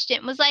and watched it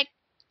and was like,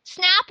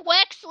 Snap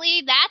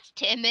Wexley, that's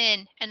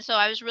Timon. And so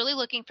I was really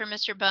looking for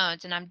Mr.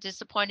 Bones, and I'm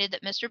disappointed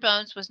that Mr.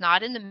 Bones was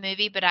not in the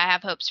movie, but I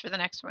have hopes for the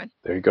next one.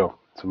 There you go.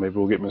 So maybe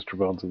we'll get Mr.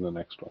 Bones in the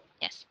next one.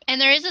 Yes.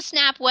 And there is a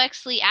Snap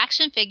Wexley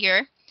action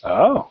figure.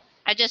 Oh.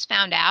 I just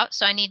found out,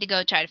 so I need to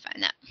go try to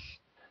find that.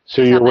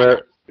 So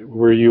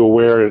were you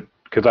aware,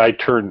 because I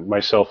turned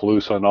myself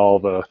loose on all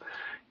the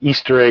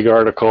Easter egg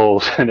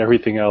articles and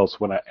everything else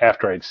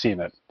after I'd seen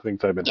it,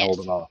 things I've been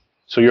holding off.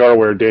 So you are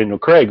aware Daniel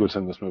Craig was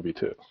in this movie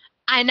too.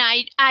 And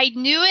I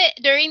knew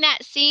it during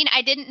that scene.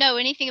 I didn't know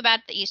anything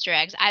about the Easter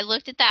eggs. I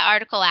looked at that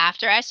article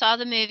after I saw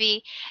the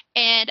movie,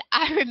 and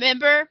I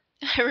remember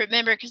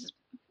because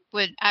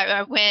when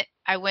I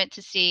went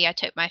to see, I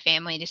took my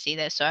family to see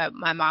this, so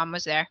my mom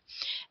was there.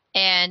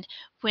 And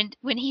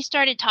when he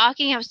started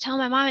talking, I was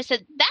telling my mom, I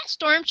said, that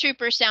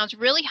stormtrooper sounds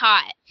really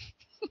hot.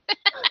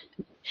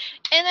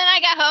 And then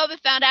I got home and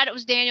found out it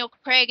was Daniel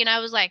Craig, and I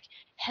was like,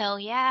 hell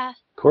yeah.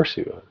 Of course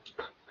he was.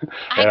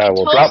 I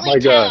will totally drop my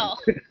gun.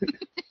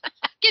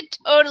 I could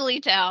totally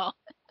tell.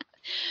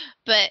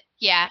 But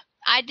yeah,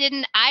 I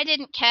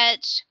didn't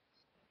catch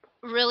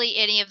really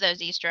any of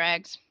those Easter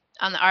eggs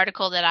on the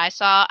article that I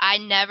saw. I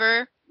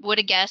never would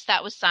have guessed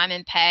that was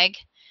Simon Pegg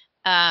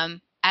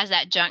as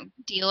that junk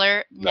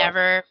dealer. No,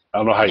 never. I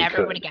don't know how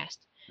never would have guessed.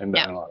 And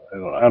no. I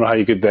don't know how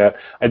you could that.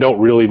 I don't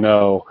really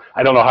know.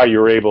 I don't know how you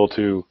were able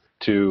to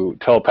to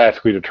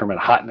telepathically determine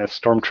hotness,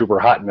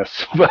 stormtrooper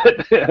hotness.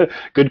 But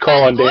good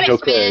call on Daniel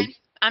Craig. Man.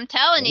 I'm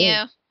telling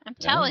you. I'm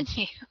telling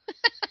you.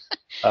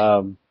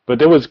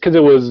 But it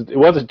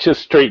wasn't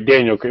just straight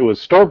Daniel. It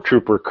was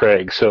Stormtrooper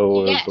Craig,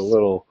 so it was a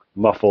little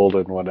muffled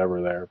and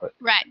whatever there. But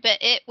right, but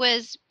it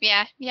was you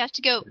have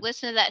to go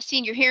listen to that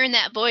scene. You're hearing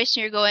that voice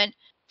and you're going,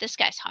 "This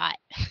guy's hot."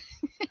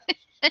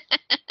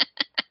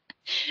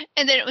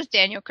 And then it was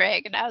Daniel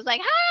Craig, and I was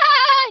like,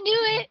 I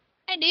knew it.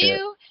 I knew.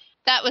 Yeah.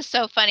 That was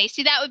so funny.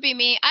 See, that would be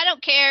me. I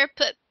don't care.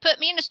 Put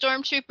me in a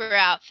stormtrooper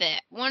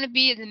outfit. Want to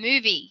be in the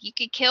movie. You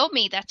could kill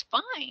me. That's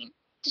fine.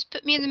 Just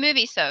put me in the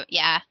movie. So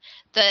yeah,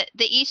 the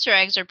Easter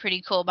eggs are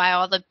pretty cool by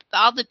all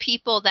the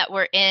people that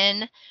were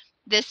in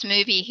this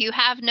movie who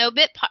have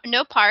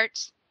no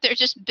parts. They're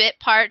just bit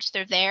parts.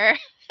 They're there.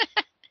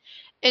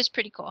 It's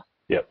pretty cool.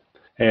 Yep.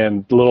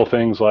 And little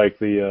things like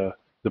the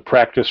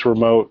practice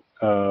remote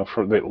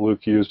that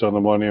Luke used on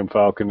the Millennium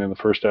Falcon in the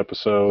first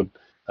episode.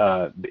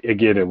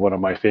 Again, in one of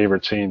my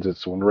favorite scenes,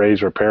 it's when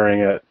Rey's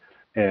repairing it,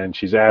 and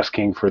she's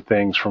asking for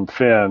things from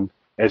Finn.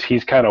 As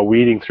he's kind of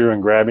weeding through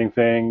and grabbing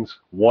things,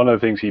 one of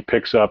the things he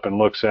picks up and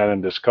looks at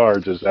and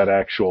discards is that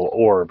actual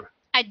orb.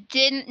 I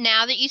didn't.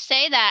 Now that you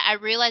say that, I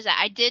realize that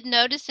I did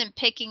notice him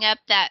picking up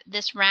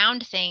this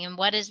round thing, and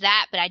what is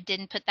that? But I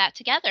didn't put that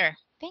together.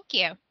 Thank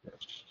you.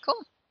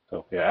 Cool.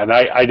 So yeah, and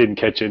I didn't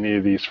catch any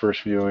of these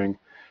first viewing,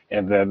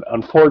 and then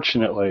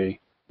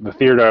unfortunately, the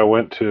theater I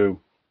went to,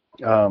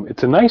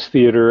 it's a nice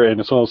theater, and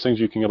it's one of those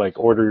things you can like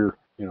order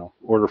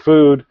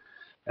food,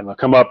 and they'll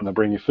come up and they'll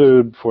bring you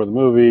food before the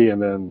movie,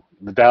 and then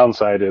the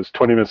downside is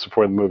 20 minutes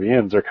before the movie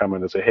ends, they're coming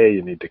to say, hey,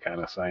 you need to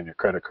kind of sign your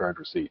credit card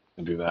receipt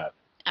and do that.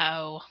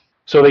 Oh.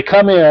 So they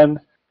come in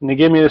and they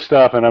give me this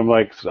stuff, and I'm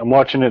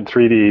watching it in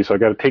 3D, so I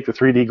got to take the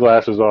 3D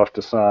glasses off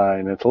to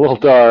sign. It's a little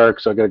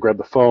dark, so I got to grab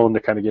the phone to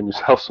kind of give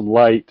myself some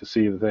light to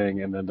see the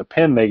thing, and then the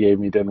pen they gave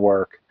me didn't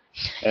work,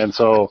 and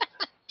so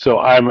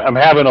I'm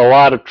having a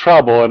lot of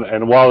trouble,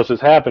 and while this is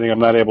happening, I'm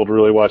not able to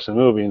really watch the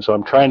movie, and so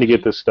I'm trying to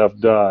get this stuff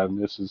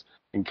done.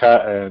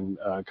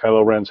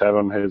 Kylo Ren's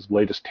having his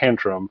latest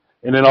tantrum,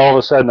 and then all of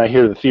a sudden I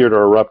hear the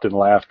theater erupt in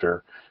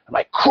laughter. I'm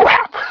like,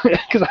 crap!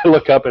 Because I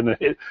look up and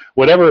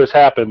whatever has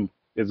happened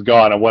is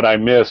gone, and what I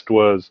missed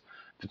was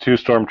the two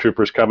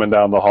stormtroopers coming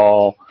down the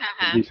hall.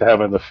 He's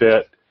having the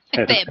fit.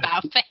 They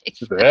about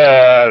face.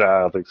 I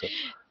don't think so.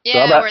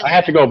 Yeah, so I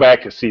have to go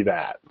back to see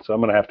that. So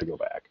I'm going to have to go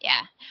back.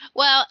 Yeah.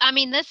 Well, I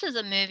mean, this is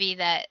a movie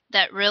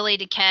that really,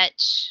 to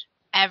catch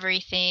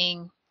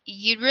everything,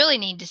 you'd really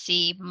need to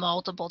see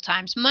multiple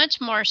times,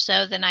 much more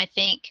so than I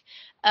think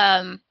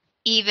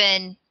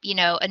even,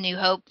 A New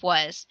Hope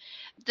was.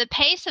 The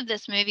pace of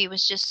this movie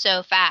was just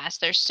so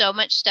fast. There's so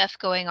much stuff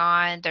going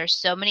on. There's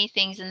so many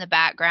things in the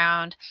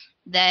background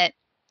that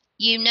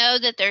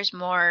that there's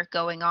more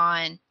going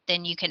on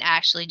than you can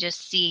actually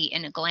just see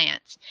in a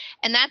glance.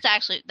 And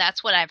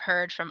that's what I've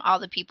heard from all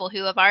the people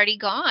who have already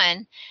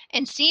gone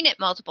and seen it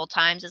multiple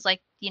times. It's like,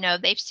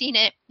 they've seen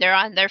it. They're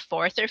on their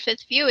fourth or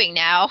fifth viewing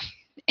now,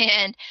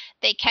 and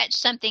they catch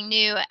something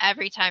new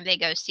every time they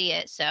go see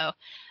it. So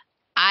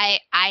I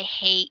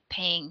hate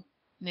paying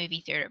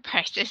movie theater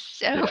prices.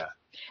 So yeah.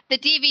 The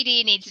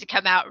DVD needs to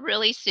come out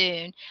really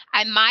soon.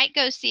 I might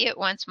go see it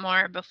once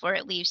more before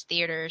it leaves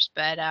theaters,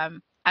 but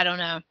I don't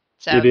know.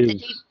 So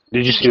did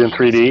you see it in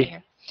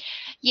 3D?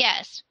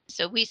 Yes.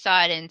 So we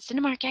saw it in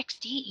Cinemark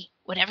XD,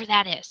 whatever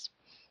that is.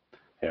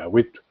 Yeah,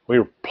 we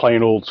were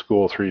plain old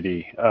school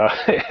 3D,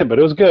 but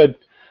it was good.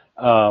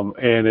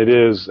 And it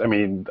is,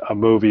 a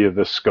movie of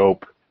this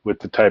scope with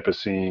the type of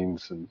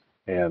scenes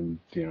and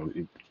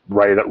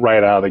right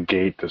out of the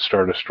gate, the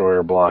Star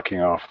Destroyer blocking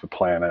off the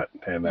planet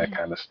and that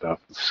kind of stuff,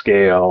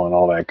 scale and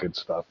all that good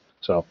stuff.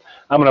 So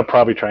I'm going to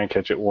probably try and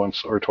catch it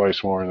once or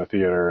twice more in the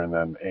theater and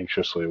then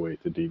anxiously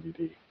await the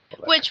DVD.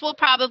 Which will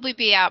probably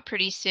be out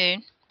pretty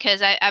soon,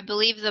 because I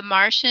believe The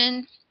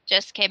Martian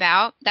just came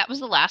out. That was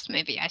the last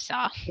movie I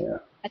saw. Yeah.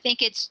 I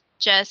think it's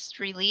just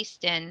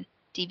released in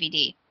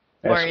DVD,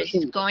 or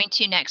is going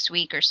to next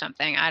week or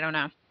something. I don't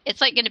know. It's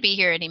going to be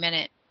here any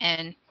minute,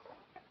 and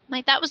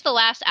that was the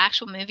last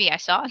actual movie I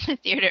saw in the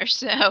theater,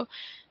 so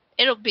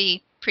it'll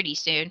be pretty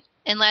soon.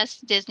 Unless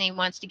Disney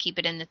wants to keep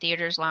it in the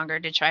theaters longer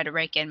to try to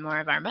rake in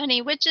more of our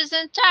money, which is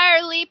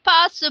entirely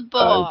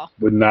possible.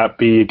 Would not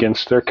be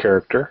against their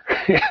character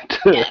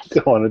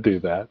to want to do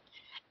that.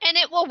 And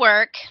it will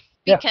work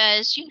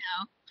because,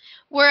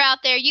 we're out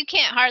there. You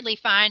can't hardly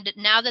find,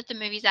 now that the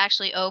movie's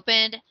actually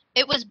opened,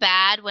 it was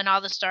bad when all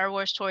the Star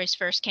Wars toys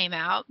first came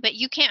out, but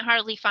you can't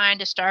hardly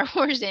find a Star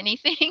Wars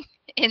anything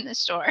in the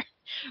store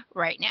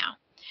right now.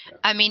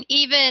 Yeah.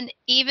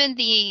 Even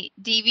the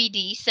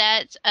DVD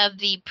sets of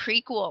the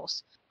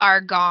prequels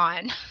are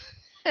gone.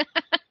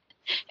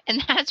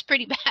 And that's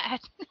pretty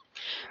bad.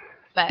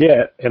 But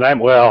yeah, and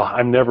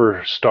I'm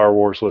never Star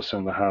Wars list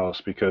in the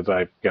house because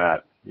I've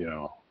got,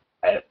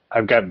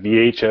 I've got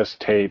VHS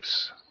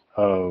tapes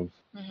of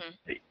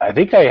I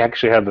think I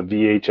actually have the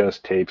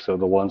VHS tapes of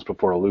the ones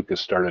before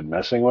Lucas started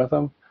messing with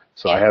them.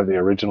 So I have the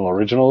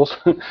originals.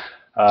 Then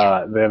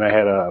I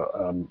had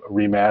a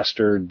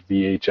remastered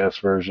VHS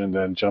version,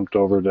 then jumped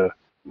over to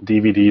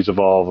DVDs of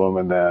all of them,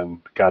 and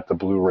then got the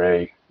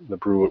Blu-ray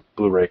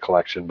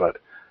collection. But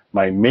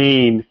my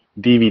main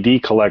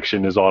DVD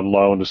collection is on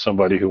loan to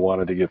somebody who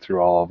wanted to get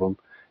through all of them,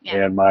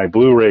 and my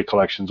Blu-ray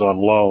collection's on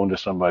loan to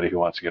somebody who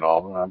wants to get all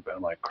of them.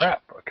 I'm like,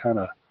 crap, I'm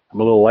a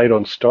little light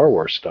on Star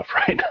Wars stuff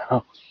right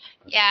now.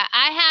 Yeah,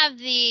 I have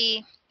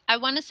I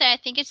want to say, I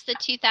think it's the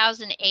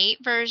 2008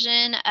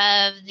 version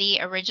of the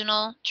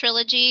original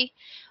trilogy,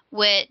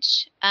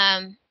 which,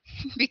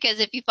 because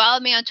if you follow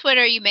me on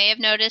Twitter, you may have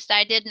noticed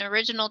I did an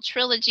original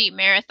trilogy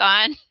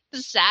marathon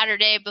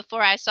Saturday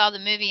before I saw the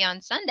movie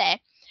on Sunday.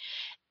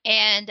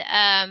 And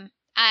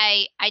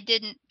I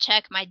didn't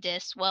check my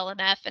discs well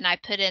enough, and I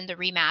put in the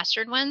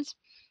remastered ones.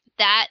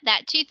 That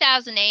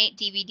 2008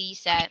 DVD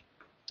set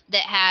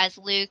that has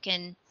Luke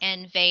and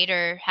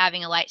Vader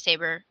having a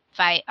lightsaber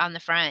fight on the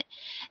front,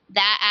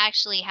 that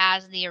actually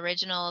has the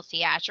original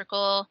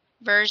theatrical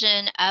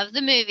version of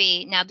the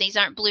movie. Now, these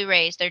aren't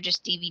Blu-rays, they're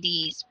just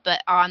DVDs,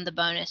 but on the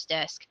bonus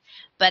disc.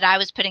 But I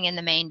was putting in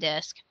the main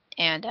disc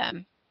and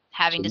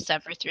having to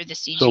suffer through the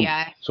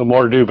CGI. So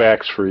more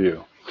dewbacks for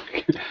you.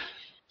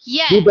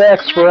 Yes.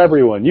 Dewbacks for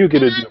everyone. You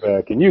get a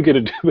dewback, and you get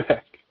a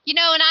dewback. You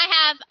know, and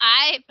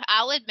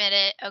I'll admit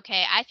it,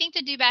 okay, I think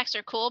the dewbacks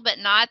are cool, but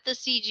not the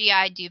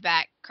CGI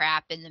dewback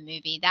crap in the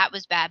movie. That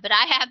was bad. But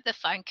I have the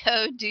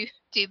Funko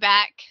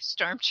dewback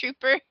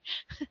Stormtrooper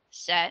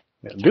set.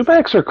 Yeah,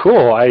 dewbacks are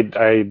cool. I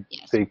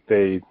think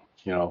they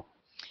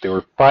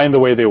were fine the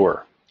way they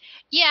were.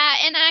 Yeah,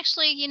 and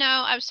actually,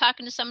 I was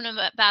talking to someone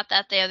about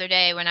that the other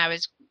day when I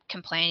was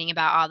complaining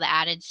about all the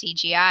added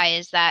CGI,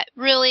 is that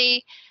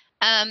really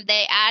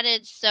they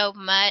added so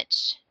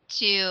much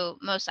to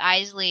Mos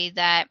Eisley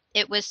that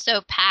it was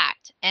so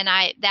packed, and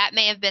that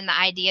may have been the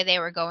idea they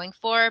were going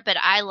for, but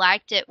I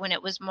liked it when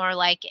it was more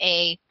like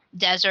a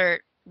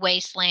desert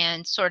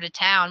wasteland sort of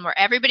town where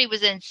everybody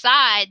was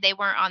inside, they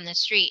weren't on the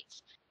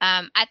streets.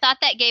 I thought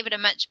that gave it a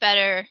much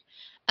better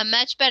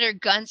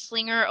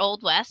gunslinger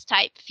Old West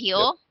type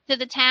feel to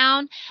the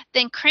town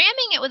than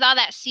cramming it with all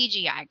that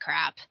CGI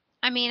crap.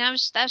 I mean,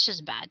 that's just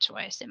a bad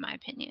choice in my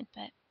opinion,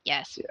 but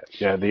yes.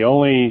 Yeah. The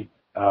only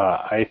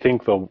I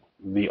think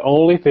the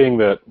only thing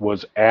that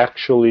was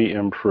actually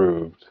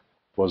improved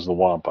was the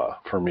Wampa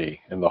for me,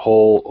 and the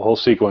whole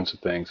sequence of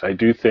things. I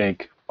do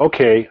think,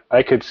 okay,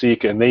 I could see,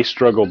 and they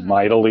struggled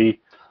mightily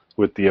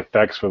with the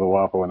effects for the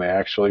Wampa when they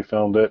actually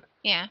filmed it.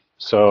 Yeah.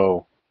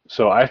 So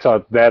I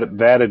thought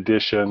that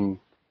addition,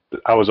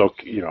 I was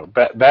okay.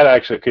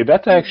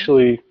 That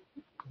actually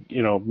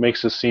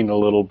makes the scene a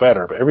little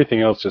better. But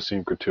everything else just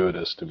seemed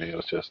gratuitous to me. It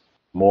was just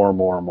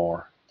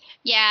more.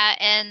 Yeah,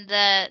 and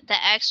the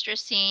extra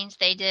scenes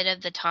they did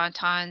of the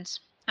Tauntauns,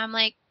 I'm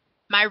like,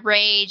 my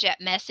rage at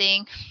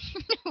messing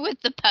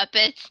with the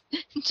puppets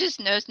just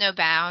knows no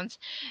bounds.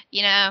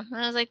 I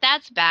was like,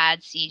 that's bad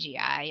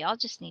CGI. Y'all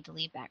just need to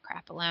leave that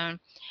crap alone.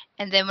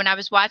 And then when I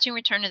was watching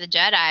Return of the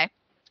Jedi,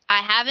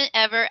 I haven't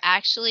ever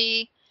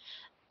actually,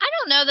 I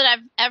don't know that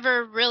I've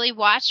ever really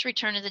watched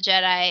Return of the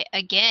Jedi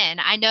again.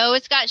 I know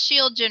it's got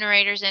shield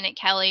generators in it,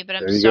 Kelly, but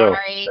I'm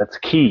sorry. Go. That's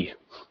key.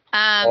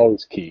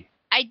 Always key.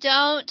 I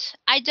don't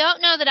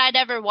know that I'd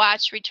ever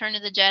watch Return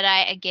of the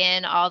Jedi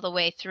again all the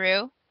way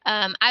through.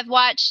 I've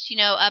watched,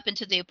 up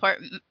into the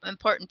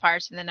important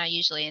parts, and then I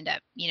usually end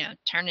up,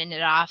 turning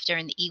it off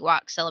during the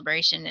Ewok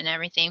celebration and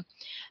everything.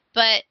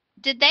 But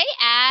did they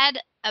add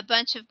a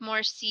bunch of more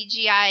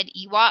CGI'd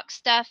Ewok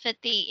stuff at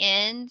the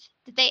end?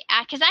 Did they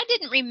add? Because I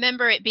didn't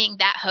remember it being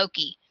that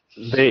hokey.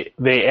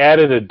 They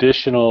added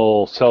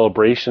additional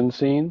celebration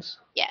scenes.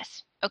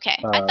 Yes. Okay.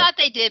 I thought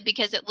they did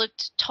because it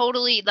looked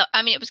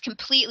it was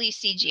completely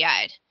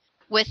CGI'd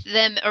with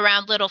them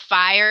around little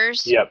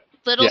fires. Yep.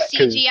 Little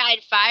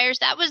CGI'd fires.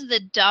 That was the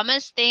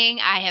dumbest thing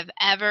I have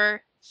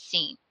ever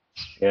seen.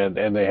 And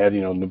they had,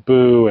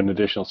 Naboo and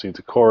additional scenes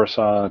of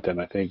Coruscant,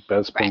 and I think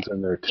Bespin's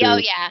in there too. Oh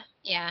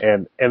yeah.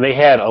 And they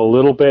had a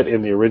little bit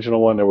in the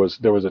original one. There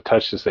was a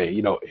touch to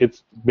say,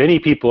 it's many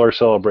people are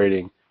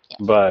celebrating,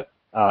 but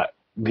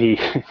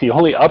the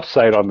only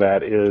upside on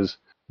that is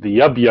the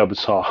Yub Yub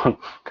song,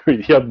 or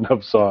the Yub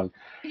Nub song,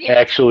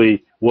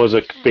 actually was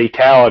a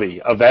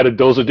fatality of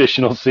those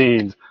additional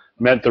scenes.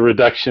 Meant the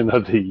reduction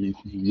of the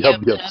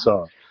Yub Yub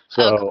song.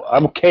 So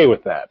I'm okay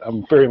with that.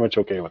 I'm very much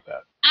okay with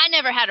that. I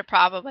never had a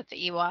problem with the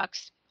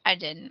Ewoks. I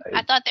didn't.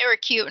 I thought they were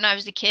cute when I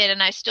was a kid,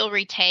 and I still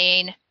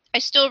retain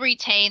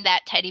that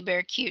teddy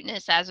bear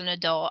cuteness as an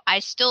adult. I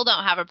still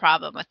don't have a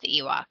problem with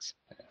the Ewoks.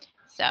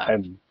 So.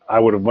 And I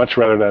would have much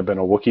rather that have been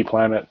a Wookiee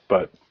planet,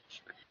 but.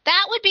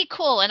 That would be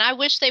cool, and I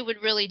wish they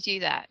would really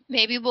do that.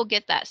 Maybe we'll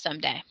get that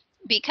someday.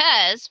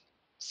 Because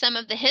some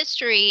of the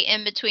history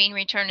in between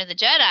Return of the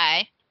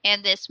Jedi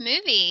and this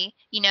movie,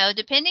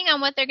 depending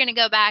on what they're going to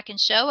go back and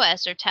show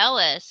us or tell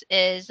us,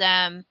 is,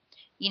 Chewie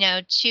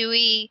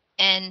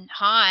and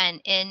Han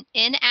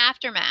in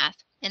Aftermath,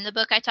 in the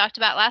book I talked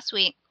about last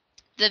week,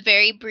 the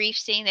very brief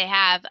scene they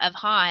have of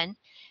Han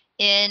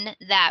in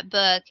that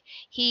book,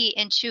 he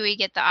and Chewie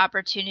get the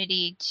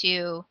opportunity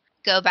to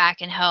go back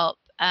and help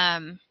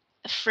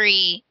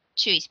free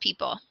Chewie's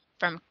people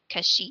from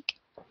Kashyyyk.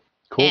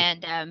 Cool.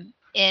 And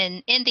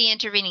in the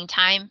intervening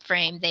time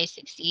frame, they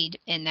succeed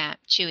in that.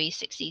 Chewie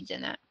succeeds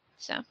in that.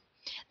 So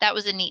that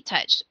was a neat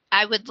touch.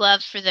 I would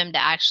love for them to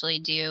actually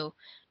do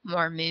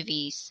more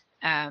movies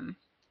on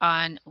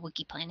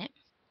Wookiee Planet.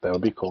 That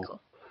would be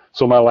cool.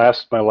 So my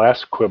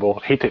last quibble.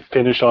 I hate to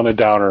finish on a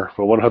downer,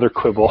 but one other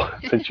quibble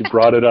since you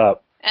brought it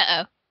up.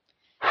 Uh-oh.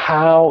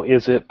 How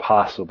is it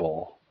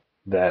possible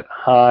that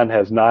Han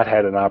has not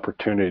had an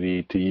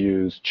opportunity to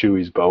use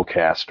Chewie's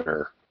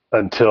bowcaster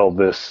until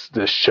this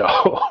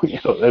show?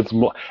 That's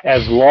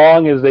as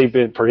long as they've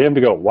been, for him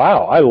to go,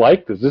 wow, I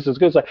like this. This is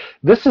good. It's like,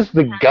 this is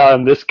the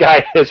gun this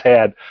guy has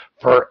had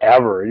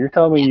forever. You're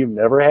telling me you've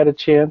never had a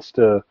chance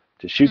to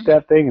shoot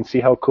that thing and see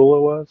how cool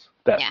it was?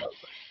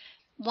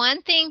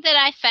 One thing that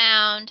I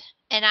found,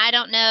 and I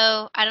don't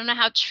know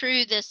how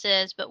true this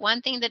is, but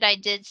one thing that I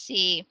did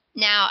see.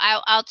 Now,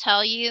 I'll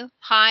tell you,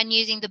 Han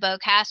using the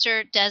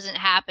bowcaster doesn't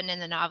happen in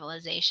the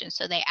novelization,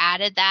 so they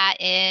added that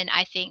in,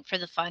 I think, for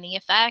the funny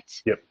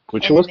effect. Yep,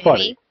 which was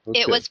funny.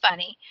 It was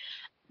funny.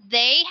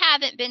 They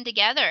haven't been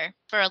together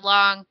for a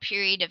long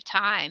period of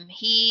time.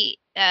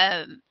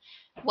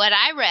 What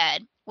I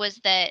read was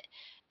that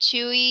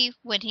Chewie,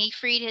 when he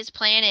freed his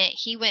planet,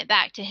 he went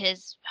back to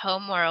his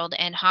home world,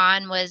 and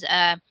Han was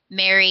a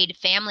married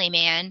family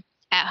man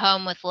at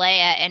home with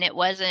Leia, and it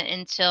wasn't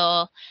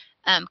until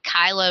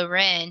Kylo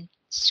Ren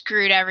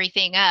screwed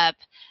everything up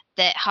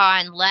that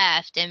Han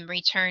left and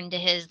returned to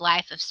his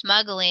life of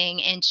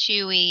smuggling, and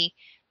Chewie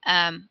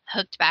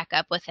hooked back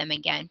up with him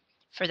again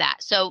for that.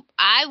 So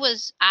I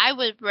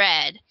would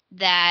read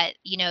that,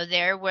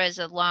 there was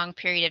a long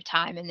period of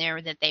time in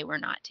there that they were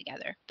not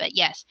together. But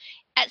yes,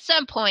 at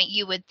some point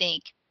you would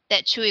think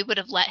that Chewie would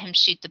have let him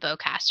shoot the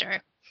bowcaster.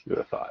 You would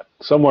have thought.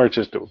 Somewhere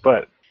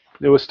but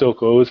it was still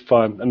cool. It was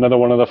fun. Another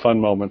one of the fun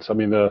moments. I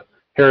mean, the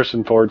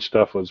Harrison Ford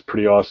stuff was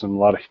pretty awesome. A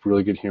lot of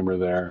really good humor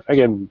there.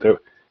 Again,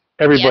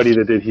 everybody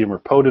that did humor.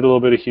 Poe did a little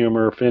bit of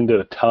humor. Finn did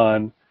a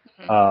ton.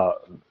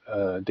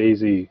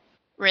 Daisy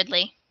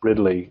Ridley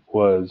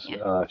was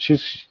I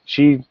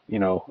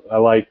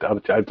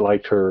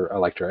liked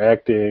her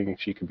acting.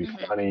 She could be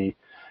funny.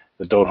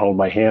 The Don't Hold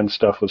My Hand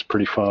stuff was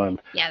pretty fun.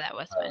 Yeah, that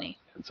was funny.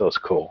 So it's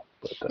cool.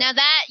 But, now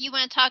that you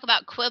want to talk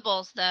about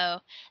quibbles, though,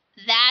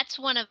 that's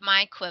one of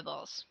my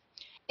quibbles.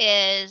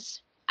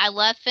 Is I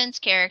love Finn's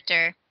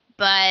character,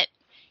 but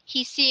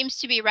he seems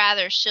to be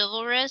rather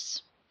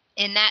chivalrous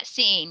in that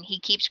scene. He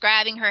keeps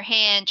grabbing her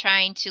hand,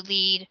 trying to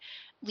lead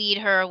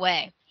her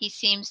away. He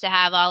seems to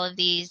have all of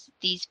these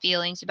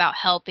feelings about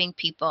helping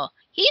people.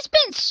 He's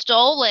been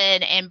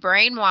stolen and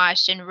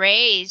brainwashed and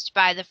raised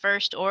by the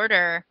First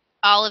Order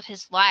all of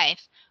his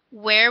life.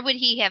 Where would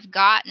he have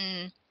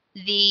gotten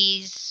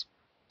these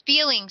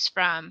feelings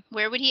from?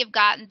 Where would he have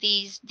gotten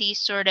these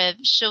sort of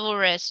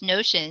chivalrous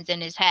notions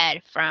in his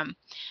head from?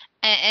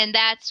 And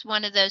that's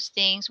one of those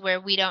things where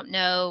we don't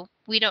know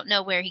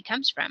where he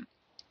comes from.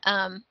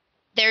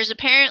 There's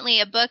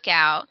apparently a book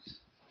out.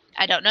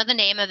 I don't know the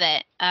name of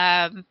it,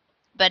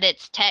 but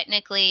it's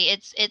technically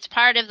it's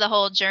part of the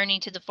whole Journey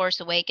to the Force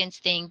Awakens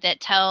thing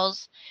that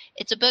tells.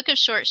 It's a book of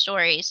short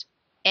stories,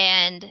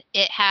 and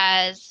it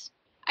has,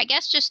 I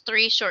guess, just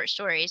 3 short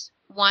stories.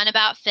 One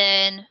about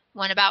Finn,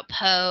 one about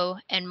Poe,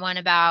 and one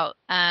about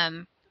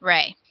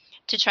Rey,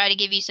 to try to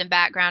give you some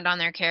background on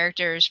their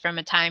characters from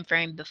a time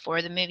frame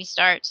before the movie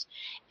starts.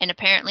 And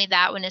apparently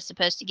that one is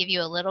supposed to give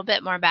you a little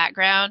bit more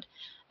background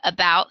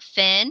about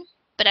Finn,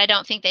 but I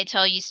don't think they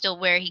tell you still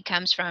where he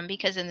comes from,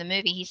 because in the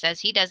movie he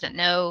says he doesn't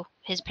know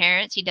his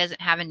parents, he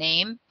doesn't have a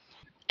name,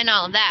 and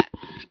all of that.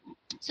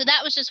 So that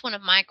was just one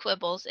of my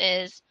quibbles,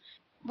 is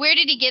where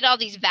did he get all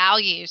these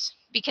values?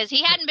 Because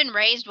he hadn't been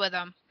raised with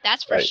them,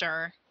 that's for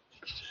sure.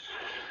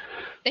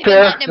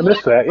 Fair, I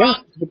missed that. Yeah,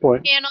 good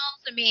point. Channels.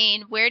 I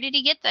mean, where did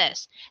he get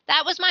this?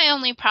 That was my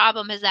only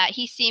problem, is that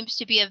he seems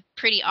to be a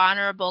pretty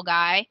honorable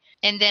guy,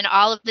 and then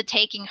all of the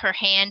taking her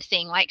hand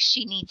thing, like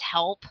she needs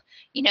help.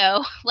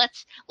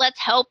 Let's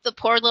help the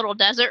poor little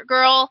desert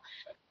girl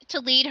to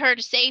lead her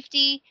to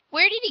safety.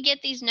 Where did he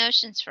get these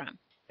notions from?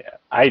 Yeah,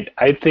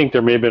 I think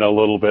there may have been a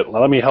little bit.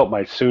 Let me help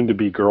my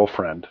soon-to-be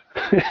girlfriend.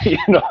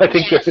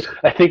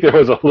 I think there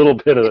was a little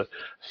bit of.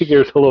 I think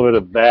there's a little bit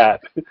of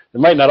that. It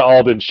might not have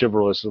all been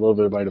chivalrous. A little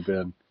bit might have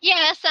been.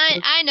 Yes,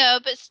 I know,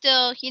 but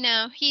still,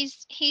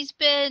 he's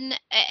been,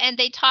 and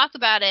they talk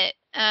about it.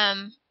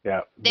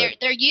 Yeah.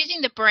 They're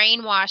using the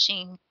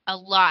brainwashing a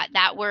lot.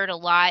 That word a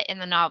lot in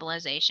the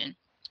novelization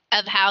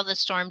of how the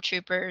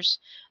stormtroopers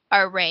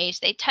are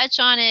raised. They touch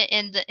on it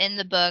in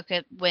the book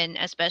when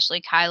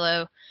especially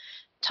Kylo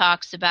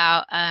talks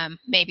about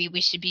maybe we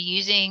should be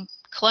using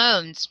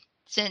clones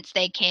since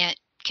they can't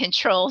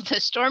control the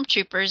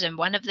stormtroopers, and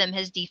one of them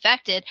has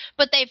defected,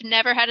 but they've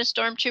never had a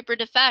stormtrooper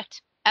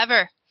defect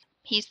ever.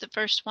 He's the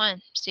first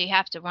one, so you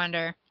have to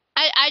wonder.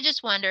 I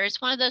just wonder.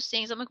 It's one of those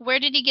things. I'm like, where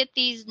did he get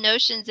these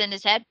notions in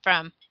his head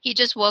from? He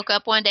just woke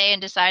up one day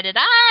and decided,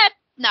 I'm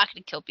not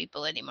going to kill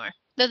people anymore.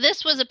 Though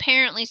this was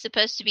apparently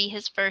supposed to be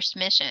his first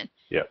mission.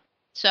 Yep.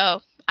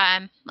 So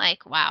I'm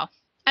like, wow.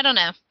 I don't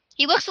know.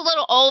 He looks a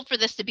little old for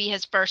this to be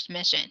his first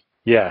mission.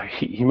 Yeah,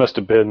 he must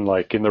have been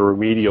like in the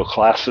remedial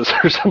classes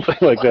or something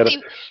like Well,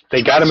 that. They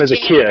he got was him as a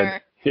kid.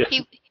 janitor.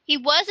 Yeah. He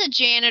was a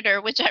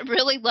janitor, which I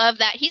really love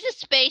that. He's a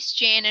space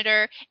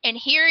janitor, and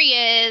here he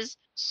is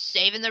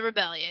saving the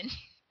rebellion.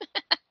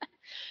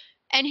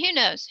 And who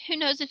knows? Who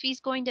knows if he's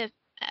going to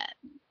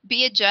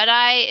be a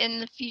Jedi in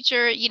the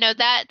future? You know,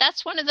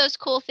 that's one of those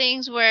cool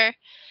things where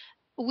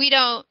we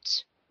don't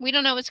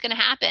know what's going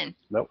to happen.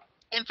 Nope.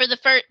 And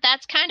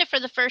that's kind of for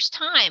the first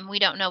time we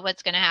don't know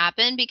what's going to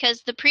happen,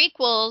 because the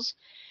prequels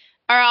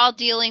are all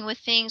dealing with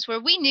things where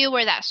we knew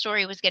where that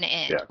story was going to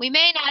end. Yeah. We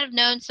may not have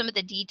known some of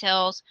the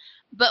details,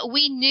 but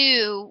we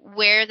knew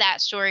where that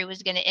story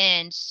was going to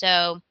end.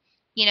 So,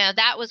 you know,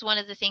 that was one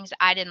of the things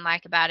I didn't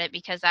like about it,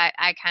 because I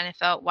kind of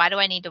felt, why do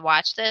I need to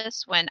watch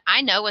this when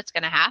I know what's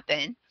going to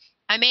happen?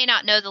 I may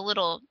not know the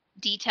little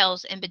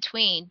details in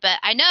between, but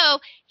I know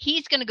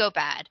he's going to go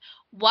bad.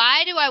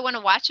 Why do I want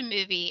to watch a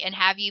movie and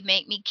have you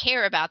make me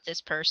care about this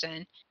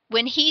person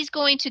when he's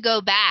going to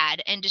go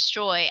bad and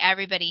destroy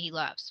everybody he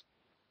loves?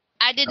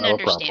 I didn't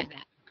understand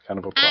that. Kind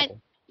of a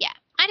problem.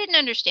 I didn't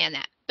understand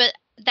that. But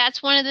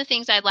that's one of the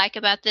things I like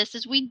about this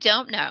is we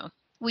don't know.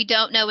 We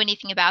don't know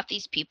anything about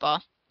these people.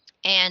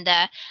 And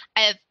I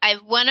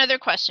have one other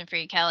question for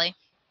you, Kelly.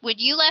 When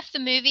you left the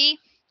movie,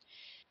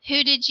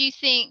 who did you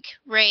think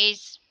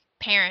Rey's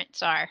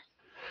parents are?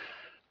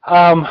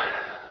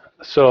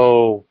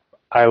 So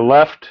I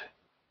left.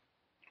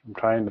 I'm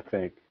trying to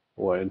think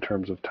what in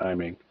terms of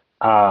timing.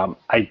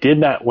 I did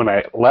not when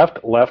I left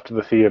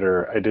the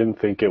theater. I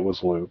didn't think it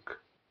was Luke.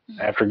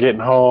 After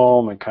getting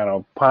home and kind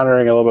of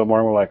pondering a little bit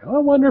more, we're like, oh, I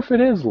wonder if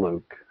it is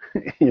Luke,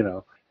 you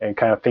know, and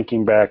kind of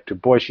thinking back to,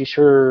 boy, she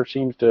sure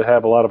seems to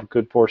have a lot of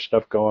good Force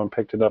stuff going,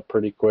 picked it up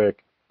pretty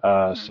quick.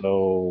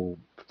 So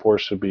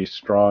Force would be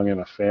strong in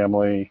a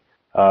family.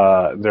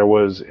 There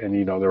was, and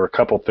you know, there were a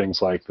couple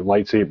things like the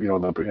lightsaber, you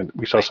know,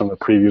 we saw some of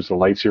the previews, the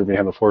lightsaber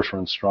behind the Force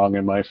runs strong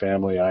in my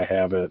family. I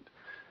have it,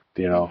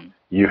 you know,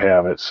 you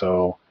have it.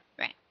 So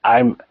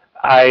I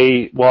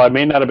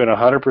may not have been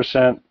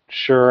 100%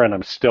 sure, and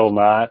I'm still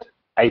not.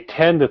 I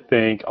tend to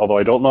think, although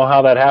I don't know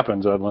how that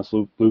happens unless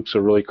Luke's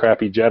a really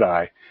crappy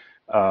Jedi,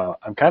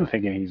 I'm kind of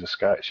thinking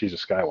she's a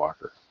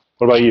Skywalker.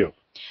 What about you?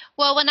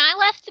 Well, when I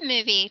left the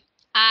movie,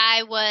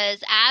 I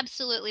was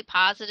absolutely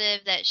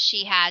positive that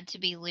she had to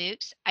be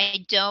Luke's.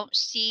 I don't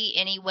see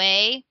any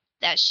way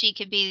that she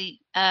could be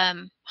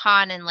Han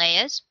and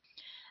Leia's.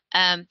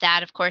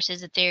 That, of course,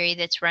 is a theory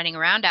that's running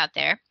around out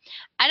there.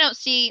 I don't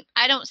see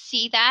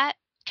that,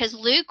 because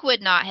Luke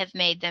would not have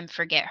made them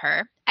forget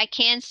her. I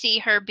can see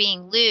her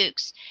being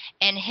Luke's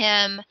and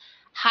him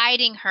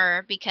hiding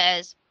her,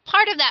 because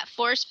part of that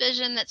Force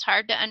vision that's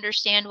hard to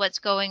understand what's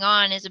going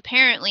on is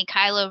apparently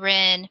Kylo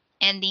Ren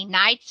and the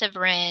Knights of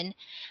Ren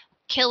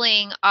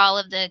killing all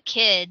of the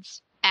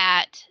kids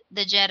at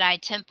the Jedi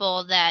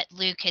Temple that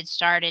Luke had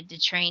started to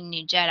train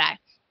new Jedi.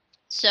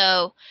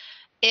 So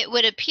it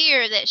would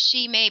appear that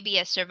she may be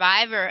a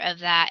survivor of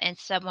that, and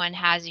someone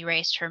has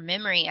erased her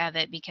memory of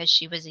it because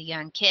she was a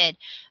young kid.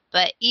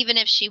 But even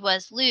if she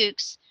was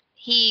Luke's,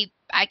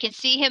 I can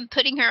see him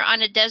putting her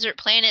on a desert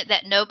planet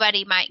that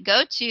nobody might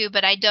go to,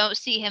 but I don't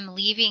see him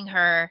leaving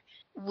her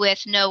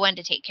with no one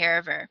to take care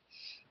of her.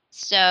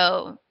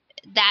 So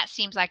that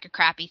seems like a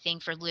crappy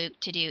thing for Luke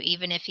to do,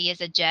 even if he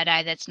is a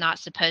Jedi that's not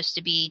supposed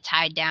to be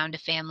tied down to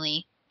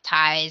family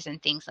ties and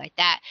things like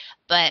that.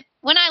 But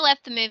when I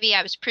left the movie,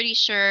 I was pretty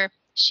sure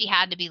she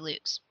had to be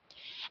Luke's.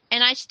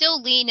 And I still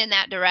lean in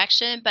that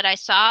direction, but I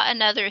saw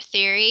another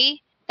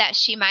theory that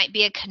she might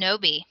be a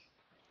Kenobi.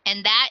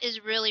 And that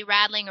is really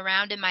rattling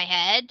around in my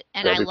head,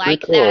 and That'd I be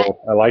like pretty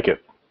cool. that. I like it.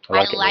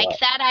 I like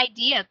that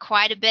idea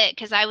quite a bit,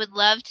 because I would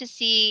love to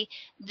see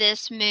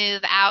this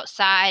move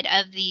outside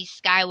of the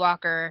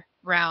Skywalker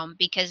realm,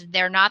 because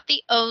they're not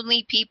the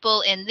only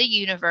people in the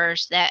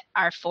universe that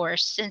are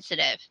Force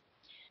sensitive.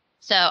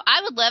 So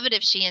I would love it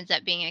if she ends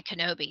up being a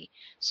Kenobi.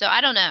 So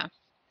I don't know.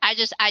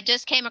 I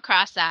just came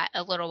across that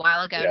a little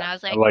while ago, and I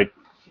was like,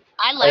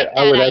 I like that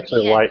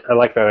idea. I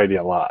like that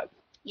idea a lot.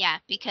 Yeah,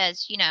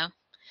 because, you know,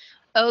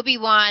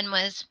 Obi-Wan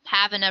was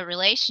having a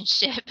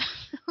relationship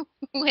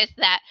with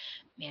that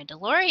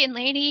Mandalorian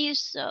lady,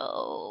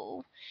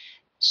 so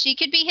she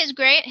could be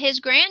his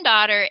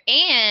granddaughter,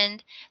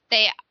 and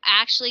they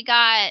actually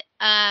got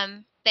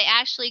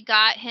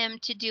him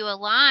to do a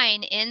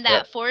line in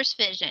that Force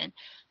vision.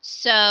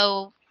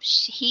 So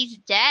he's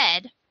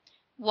dead.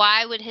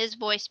 Why would his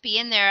voice be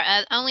in there?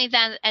 Only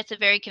that it's a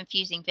very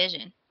confusing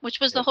vision,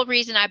 which was the whole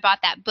reason I bought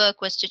that book,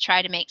 was to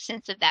try to make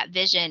sense of that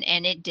vision,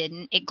 and it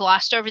didn't. It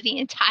glossed over the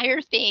entire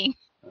thing.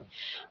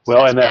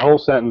 Well, and that whole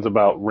sentence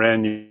about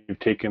Ren, you've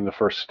taken the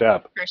first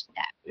step.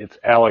 It's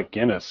Alec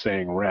Guinness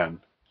saying Ren,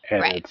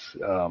 and it's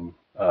Ewan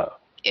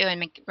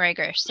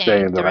McGregor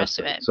saying the rest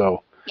of it.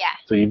 So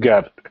you've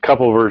got a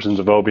couple versions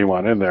of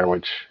Obi-Wan in there,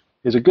 which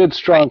is a good,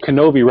 strong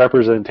Kenobi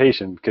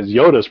representation, because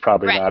Yoda's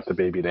probably not the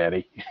baby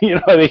daddy. You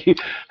know, I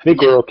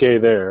think we're okay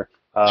there.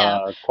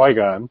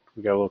 Qui-Gon,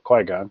 we got a little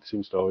Qui-Gon.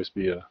 Seems to always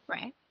be a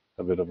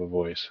a bit of a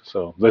voice.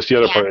 So that's the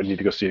other Yeah. part. I need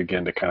to go see it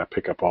again to kind of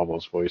pick up all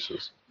those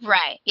voices.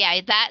 Right. Yeah,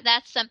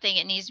 that's something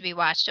that needs to be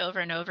watched over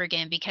and over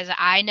again, because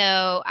I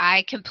know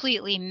I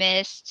completely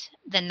missed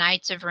the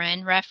Knights of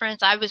Ren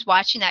reference. I was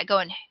watching that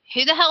going,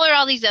 who the hell are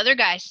all these other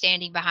guys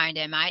standing behind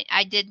him?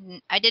 I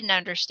didn't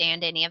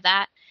understand any of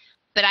that.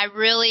 But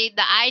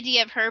the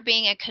idea of her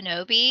being a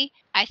Kenobi,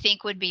 I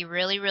think would be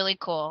really, really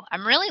cool.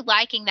 I'm really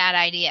liking that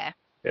idea.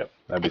 Yep,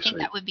 that'd be I think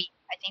sweet.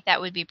 I think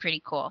that would be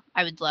pretty cool.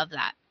 I would love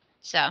that.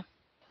 So,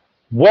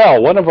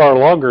 Well, one of our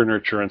longer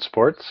nurture and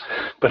sports,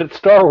 but it's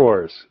Star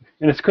Wars,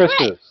 and it's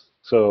Christmas.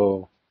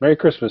 So, Merry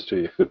Christmas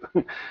to you.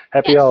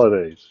 Happy Yes.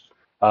 holidays.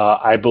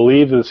 I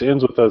believe this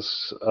ends with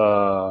us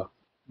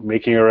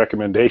making a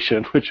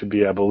recommendation, which would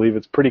be, I believe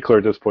it's pretty clear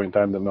at this point in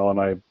time that Mel and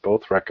I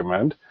both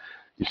recommend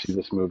you see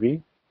this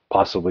movie,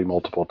 possibly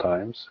multiple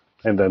times,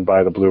 and then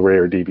buy the Blu-ray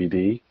or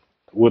DVD.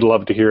 Would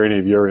love to hear any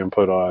of your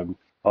input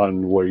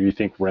on where you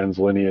think Ren's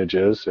lineage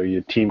is. Are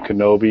you Team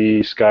Kenobi,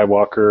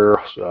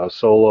 Skywalker,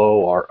 Solo,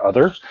 or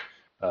other?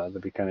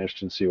 That'd be kind of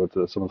interesting to see what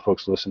some of the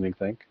folks listening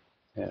think.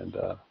 And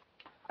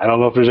I don't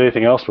know if there's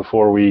anything else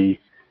before you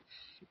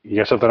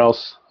got something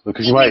else?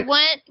 Because you might.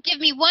 Give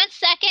me 1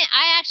 second.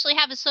 I actually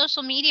have a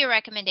social media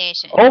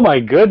recommendation. Oh my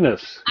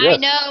goodness! Yes. I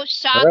know,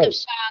 shock Right. of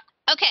shock.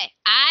 Okay,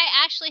 I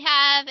actually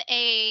have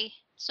a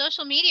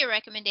social media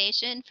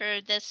recommendation for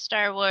this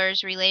Star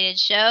Wars related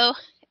show,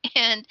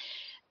 and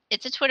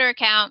it's a Twitter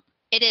account.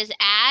 It is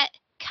at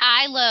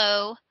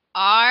Kylo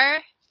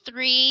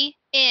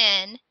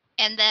R3N,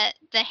 and the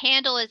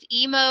handle is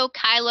Emo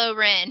Kylo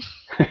Ren.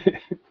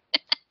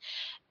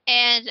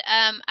 And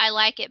I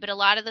like it, but a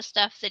lot of the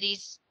stuff that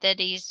he's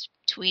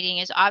tweeting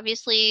is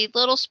obviously a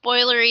little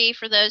spoilery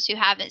for those who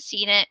haven't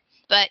seen it.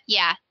 But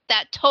yeah,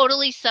 that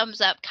totally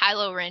sums up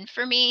Kylo Ren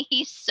for me.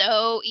 He's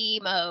so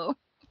emo.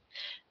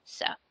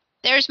 So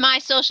there's my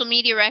social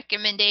media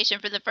recommendation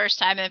for the first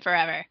time in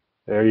forever.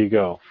 There you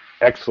go.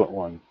 Excellent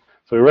one.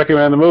 So we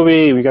recommend the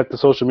movie. We got the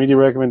social media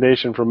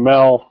recommendation from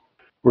Mel.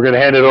 We're going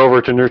to hand it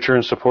over to Nurture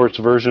and Support's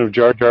version of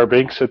Jar Jar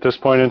Binks at this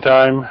point in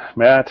time,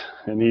 Matt,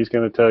 and he's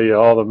going to tell you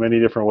all the many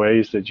different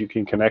ways that you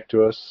can connect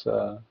to us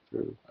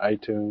through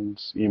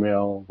iTunes,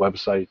 email,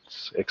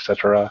 websites,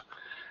 etc.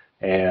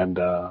 And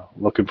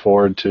looking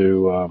forward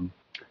to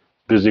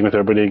visiting with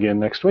everybody again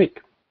next week.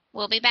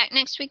 We'll be back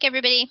next week,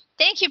 everybody.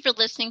 Thank you for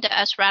listening to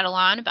us rattle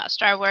on about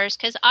Star Wars,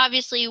 because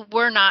obviously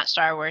we're not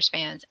Star Wars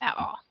fans at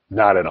all.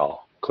 Not at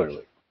all,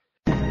 clearly.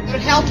 Would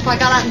it help if I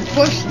got out and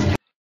pushed?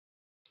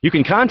 You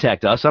can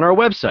contact us on our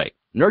website,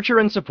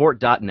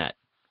 nurtureandsupport.net,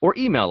 or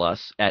email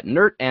us at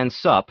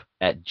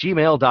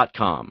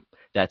nertandsupp@gmail.com.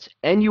 That's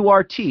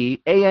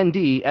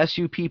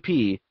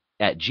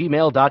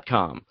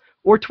NURTANDSUPP@gmail.com,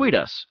 or tweet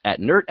us at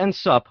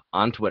nertandsupp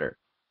on Twitter.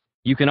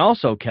 You can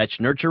also catch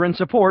Nurture and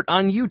Support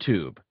on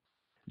YouTube.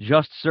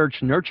 Just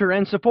search Nurture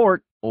and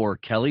Support or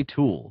Kelly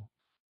Toole.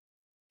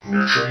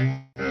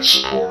 Nurturing and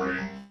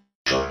supporting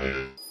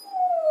Journey.